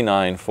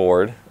 39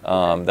 Ford.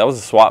 That was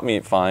a swap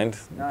meet find.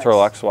 Nice.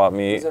 Turlock swap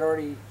meet. Was it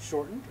already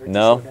shortened? Or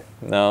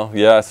No.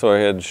 Yeah, so I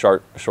had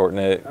to shorten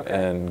it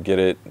and get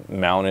it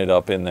mounted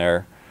up in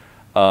there.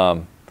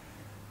 And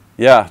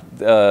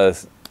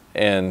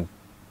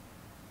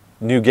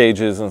new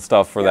gauges and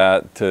stuff for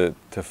that to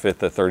fit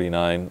the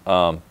 39.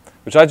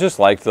 Which I just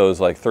like those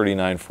like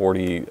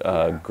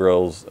 3940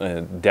 grills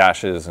and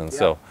dashes, and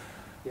so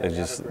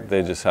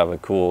they just have a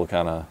cool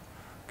kind of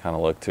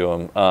look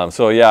to them.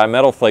 So yeah, I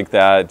metal flake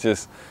that,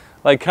 just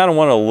like kind of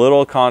want a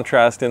little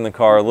contrast in the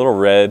car, a little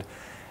red.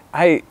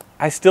 I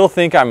still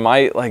think I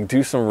might like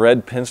do some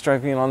red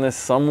pinstriping on this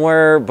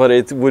somewhere, but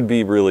it would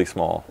be really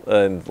small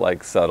and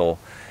like subtle.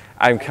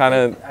 I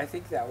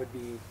think that would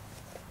be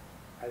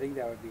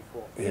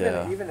cool.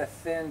 Even a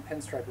thin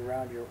pinstripe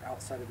around your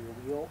outside of your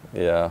wheel.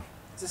 Yeah.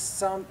 Just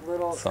some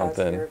little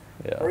something. Here,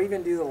 or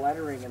even do the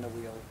lettering in the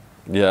wheel.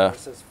 Yeah. Where it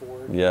says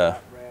Ford. Yeah.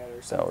 Red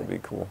or something. That would be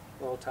cool.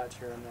 A little touch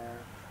here and there.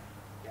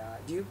 Yeah.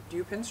 Do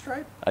you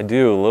pinstripe? I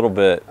do a little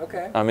bit.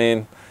 Okay. I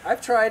mean.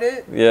 I've tried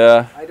it.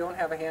 Yeah. I don't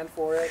have a hand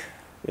for it.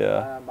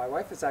 Yeah. My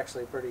wife is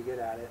actually pretty good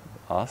at it.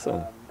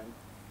 Awesome.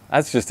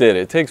 That's just it.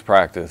 It takes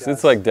practice.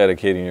 It's like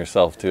dedicating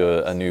yourself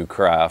to a new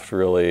craft,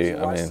 really.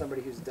 I mean,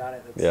 somebody who's done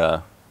it.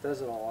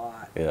 Does it a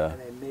lot. Yeah.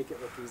 And they make it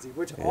look easy,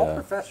 which all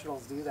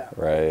professionals do that.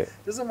 Right.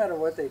 Doesn't matter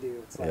what they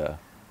do. It's like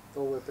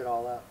they'll whip it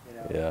all up,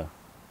 Yeah.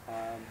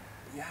 I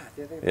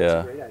think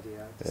that's a great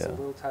idea. Just a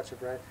little touch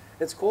of red.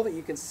 It's cool that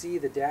you can see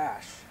the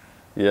dash.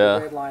 Yeah.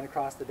 The red line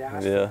across the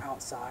dash from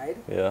outside.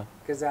 Yeah.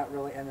 Because that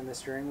really, and then the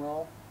steering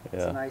wheel.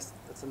 Yeah.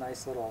 That's a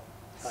nice little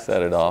touch.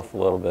 Set it off a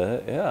little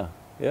bit. Yeah.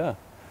 Yeah.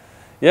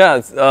 Yeah.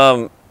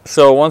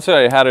 So once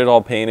I had it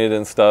all painted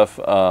and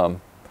stuff,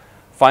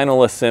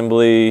 final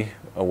assembly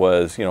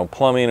was,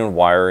 plumbing and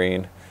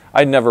wiring.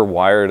 I'd never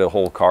wired a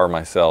whole car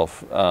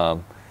myself.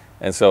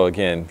 And so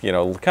again,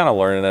 kind of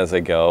learning as I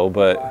go,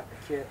 but a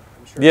kit,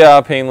 I'm sure. Yeah,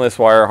 painless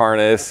wire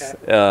harness.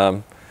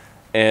 Okay.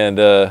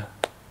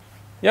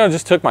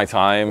 Just took my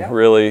time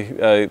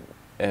really,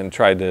 and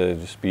tried to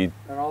just be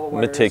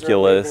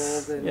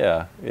meticulous.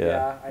 Yeah,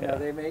 I know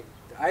they make.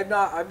 I've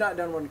not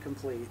done one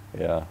complete.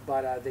 Yeah.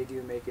 But they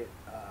do make it.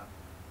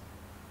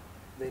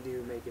 They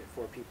do make it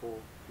for people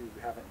who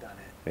haven't done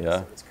it. Yeah.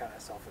 So it's kind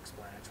of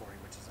self-explanatory,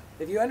 which is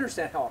if you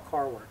understand how a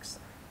car works,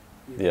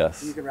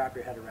 you can wrap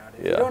your head around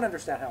it. If you don't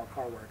understand how a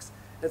car works,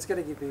 it's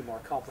going to be more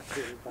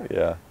complicated. But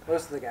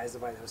most of the guys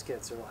that buy those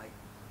kits are like,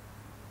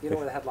 you know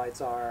where the headlights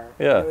are,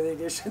 you know where the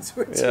ignition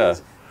switch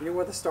is, you know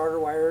where the starter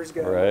wires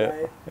go,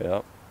 right?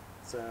 Yeah.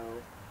 So.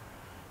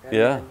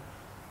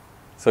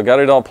 So got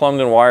it all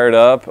plumbed and wired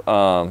up.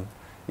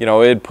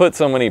 It had put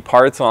so many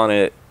parts on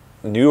it,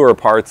 newer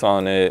parts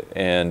on it,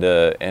 and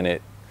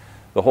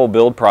the whole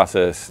build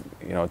process,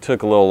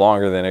 took a little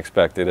longer than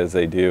expected, as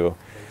they do.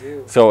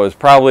 So it was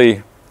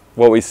probably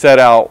what we set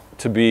out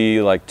to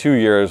be like 2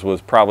 years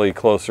was probably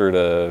closer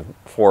to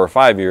 4 or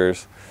 5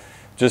 years.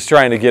 Just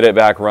trying to get it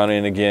back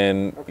running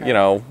again.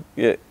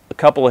 A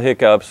couple of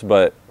hiccups,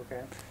 but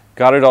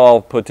got it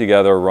all put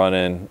together,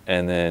 running,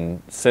 and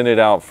then sent it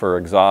out for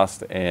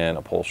exhaust and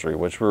upholstery,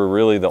 which were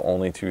really the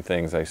only two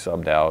things I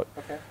subbed out.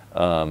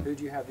 Who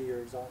do you have your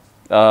exhaust?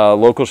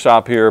 Local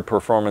shop here,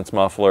 Performance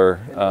Muffler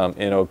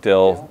in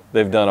Oakdale.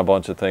 They've done a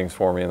bunch of things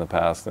for me in the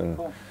past, and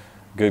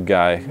good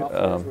guy.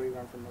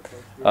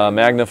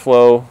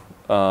 MagnaFlow.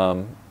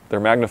 They're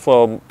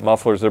MagnaFlow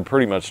mufflers. They're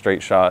pretty much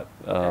straight shot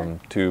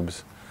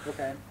tubes.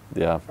 Okay.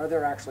 Yeah. Are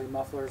there actually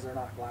mufflers? They're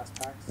not glass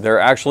packs? They're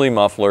actually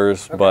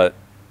mufflers, but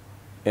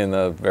in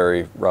a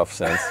very rough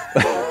sense.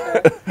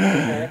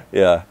 Okay.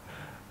 Yeah.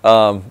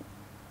 And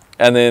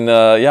then,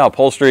 yeah,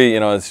 upholstery, you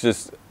know, it's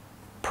just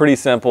pretty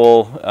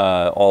simple,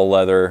 all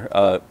leather.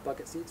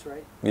 Bucket seats,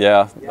 right?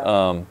 Yeah.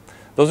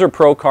 Those are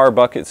Pro Car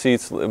bucket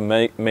seats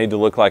made to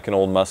look like an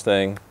old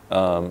Mustang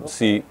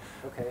seat.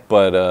 Okay.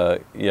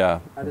 But, yeah,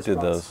 I just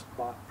did those.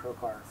 bought Pro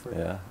Car for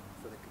Yeah.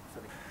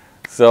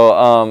 the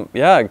So,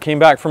 yeah, I came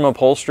back from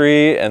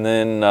upholstery, and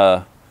then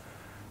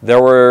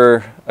there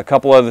were a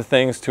couple other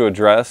things to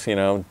address, you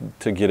know,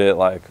 to get it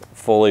like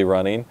fully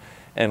running.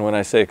 And when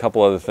I say a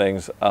couple other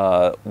things,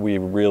 we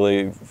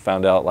really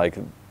found out like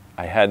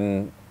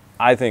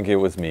I think it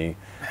was me.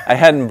 I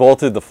hadn't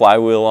bolted the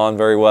flywheel on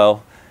very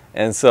well.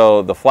 And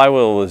so the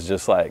flywheel was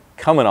just like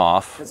coming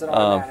off. It's an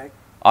automatic?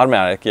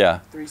 Automatic,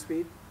 yeah.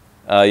 3-speed?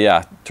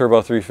 Yeah,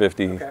 turbo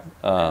 350, okay.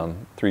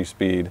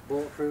 3-speed.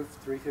 Bulletproof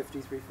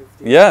 350,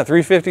 350? Yeah,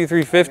 350,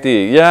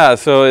 350. Yeah,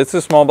 so it's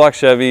a small block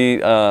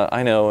Chevy,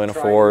 I know, in a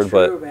Ford,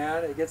 but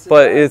man. It gets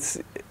it's,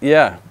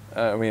 yeah,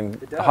 I mean,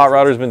 Hot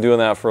Rodder's been doing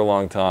that for a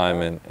long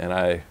time, and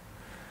I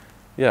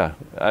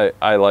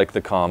like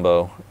the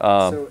combo.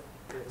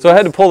 So I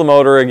had to pull the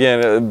motor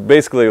again.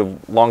 Basically,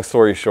 long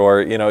story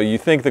short, you know, you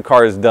think the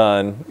car is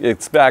done.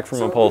 It's back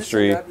from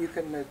upholstery.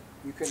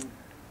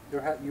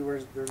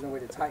 There's no way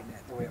to tighten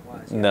it the way it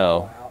was.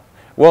 No.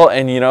 Well,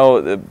 and you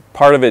know,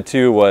 part of it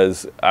too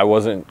was I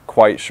wasn't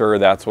quite sure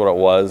that's what it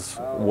was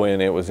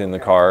when it was in the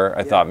car.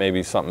 I thought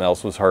maybe something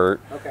else was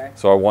hurt. Okay.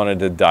 So I wanted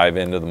to dive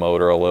into the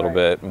motor a little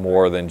bit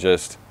more than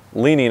just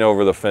leaning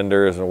over the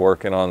fenders and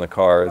working on the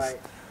car. It's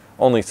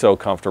only so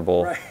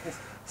comfortable. Right.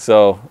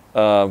 So,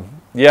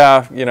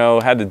 yeah, you know,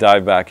 had to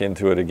dive back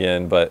into it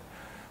again, but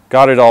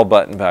got it all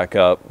buttoned back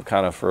up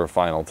kind of for a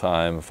final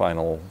time,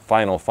 final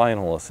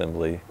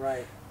assembly.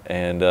 Right.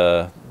 And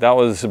that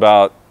was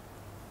about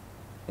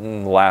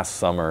last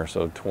summer,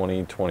 so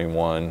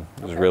 2021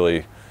 was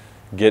really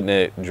getting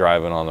it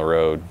driving on the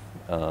road.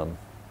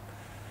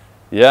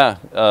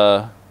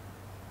 Yeah,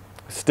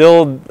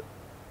 still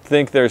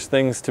think there's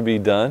things to be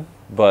done,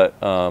 but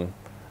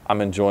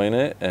I'm enjoying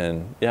it,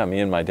 and yeah, me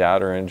and my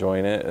dad are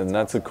enjoying it, and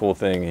that's a cool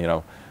thing, you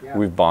know.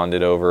 We've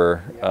bonded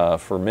over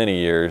for many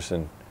years,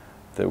 and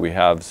that we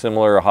have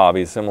similar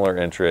hobbies, similar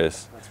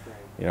interests. That's great.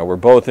 You know, we're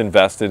both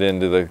invested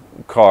into the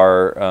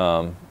car,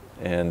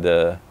 and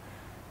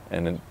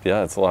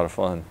yeah, it's a lot of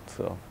fun.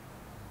 So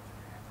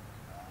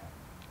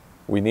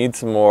we need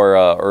some more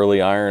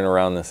early iron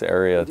around this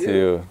area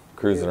too,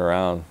 cruising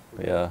around.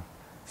 Yeah,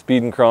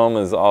 Speed and Chrome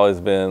has always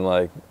been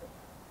like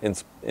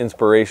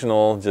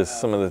inspirational. Just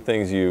some of the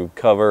things you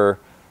cover,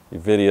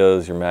 your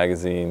videos, your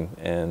magazine,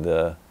 and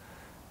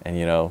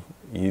you know,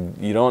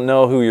 you don't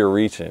know who you're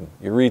reaching.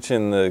 You're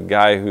reaching the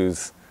guy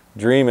who's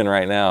dreaming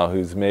right now,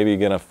 who's maybe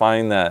gonna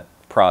find that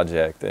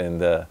project and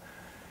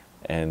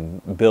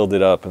build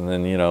it up, and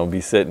then, you know,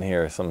 be sitting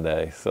here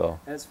someday. So.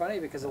 And it's funny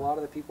because a lot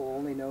of the people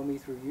only know me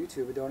through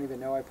YouTube and don't even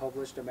know I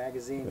published a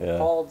magazine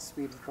called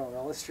Speed and Chrome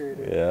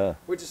Illustrated. Yeah.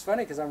 Which is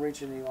funny because I'm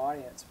reaching a new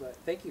audience. But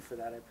thank you for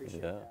that. I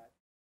appreciate that.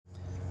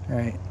 All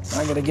right,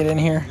 I gotta get in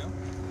here.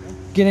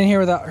 Get in here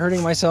without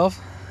hurting myself.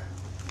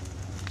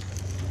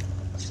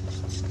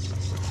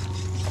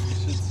 You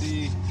should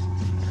see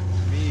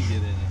me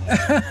get in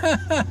here.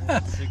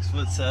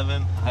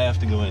 6'7". I have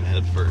to go in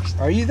head first.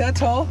 Are you that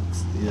tall?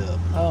 Yeah.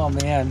 Oh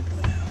man.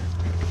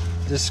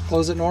 Just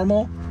close it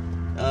normal?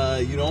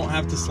 You don't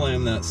have to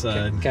slam that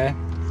side. Okay.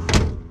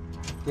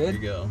 Good? There you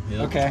go.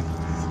 Yep. Okay.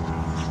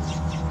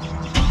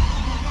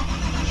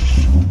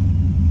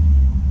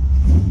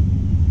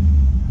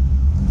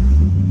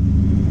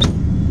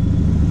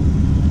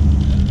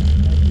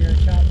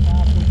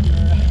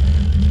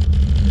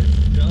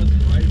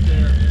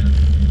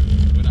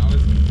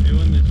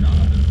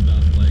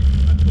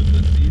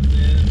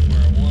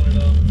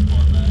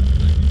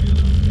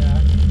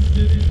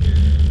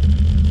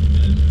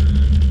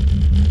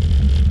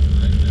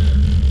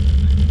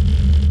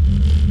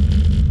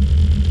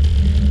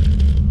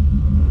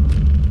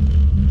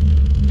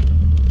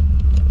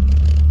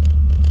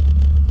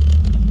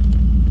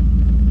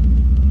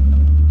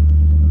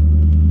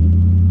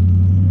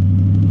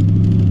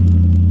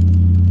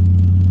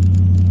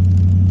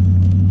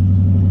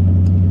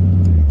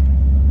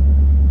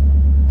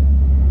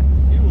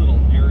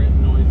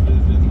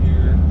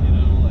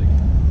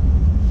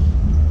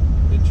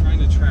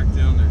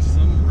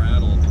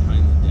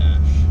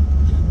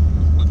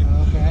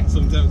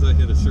 Sometimes I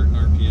hit a certain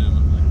RPM,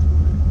 I'm like,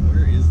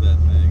 where is that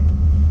thing?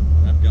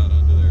 I've got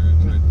under there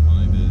and tried to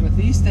find it. With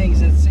these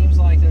things, it seems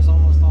like there's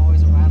almost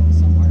always a rattle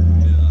somewhere,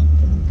 right? Yeah.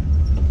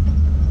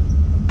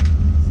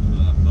 Some of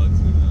that bugs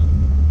me though.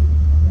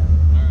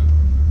 Yeah. Alright.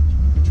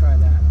 We try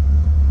that.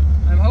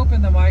 I'm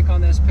hoping the mic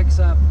on this picks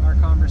up our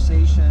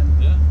conversation.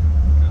 Yeah.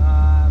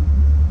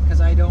 Because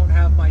because I don't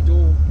have my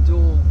dual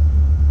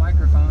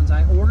microphones.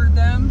 I ordered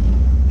them,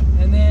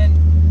 and then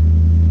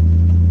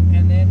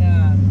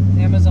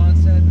Amazon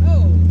said,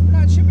 "Oh, we're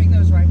not shipping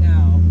those right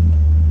now,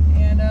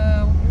 and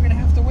we're gonna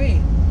have to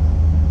wait."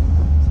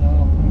 So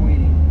I'm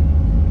waiting.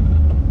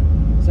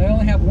 So I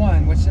only have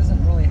one, which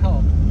doesn't really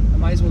help. I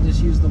might as well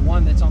just use the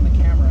one that's on the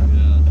camera.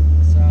 Yeah.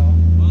 So.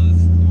 Well,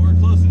 we're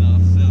close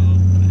enough, so.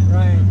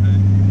 Right. Okay.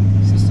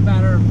 It's just a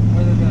matter of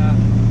whether the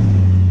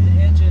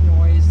engine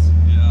noise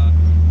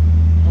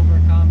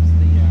overcomes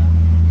the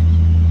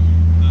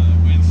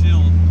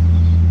windshield,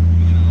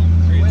 you know,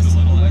 creates a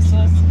little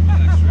extra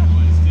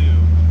noise too.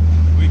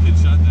 We could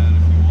shut that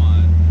if you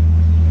want.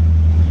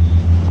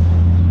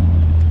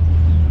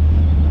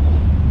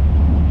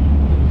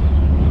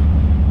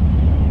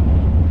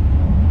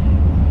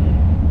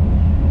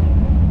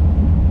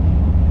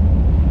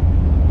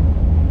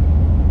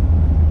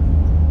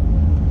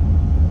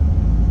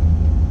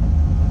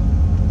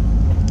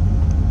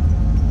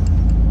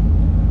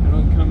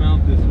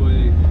 This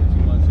way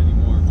too much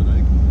anymore, but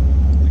I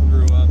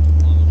grew up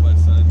on the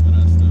west side of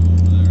Modesto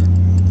over there.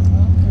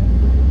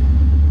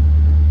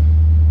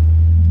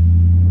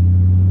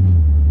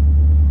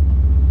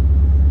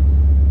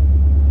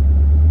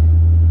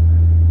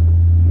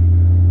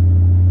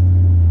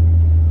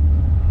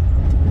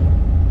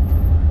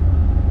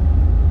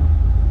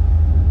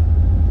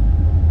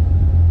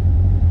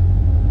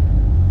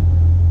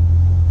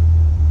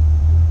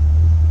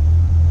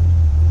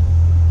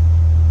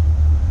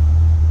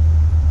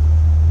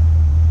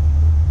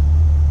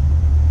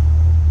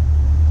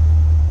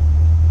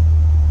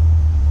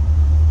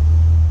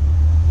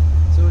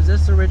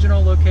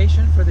 Original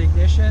location for the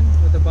ignition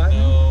with the button?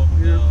 No.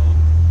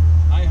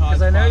 I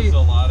hodgepodged a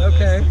lot of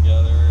this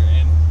together.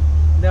 And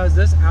now is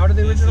this out of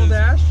the original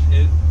dash?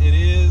 It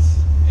is,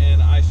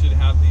 and I should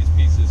have these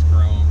pieces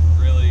chromed,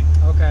 really.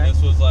 Okay.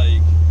 This was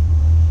like,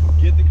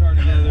 get the car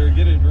together,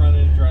 get it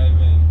running,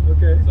 driving.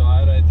 Okay. So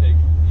I had to take,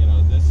 you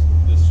know, this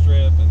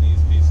strip and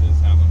these pieces,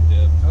 have them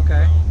dipped.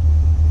 Okay.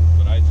 Chromed.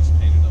 But I just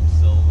painted them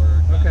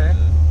silver okay.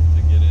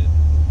 to get it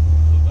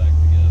put back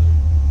together.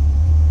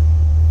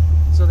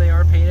 So they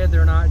are painted,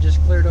 they're not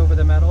just cleared over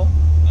the metal?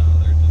 No,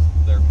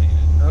 they're painted.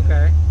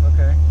 Okay,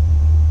 okay.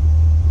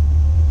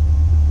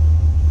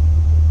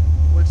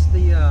 What's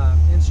the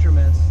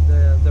instruments,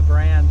 the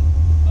brand?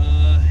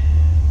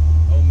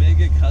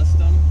 Omega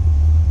Custom.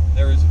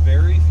 There is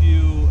very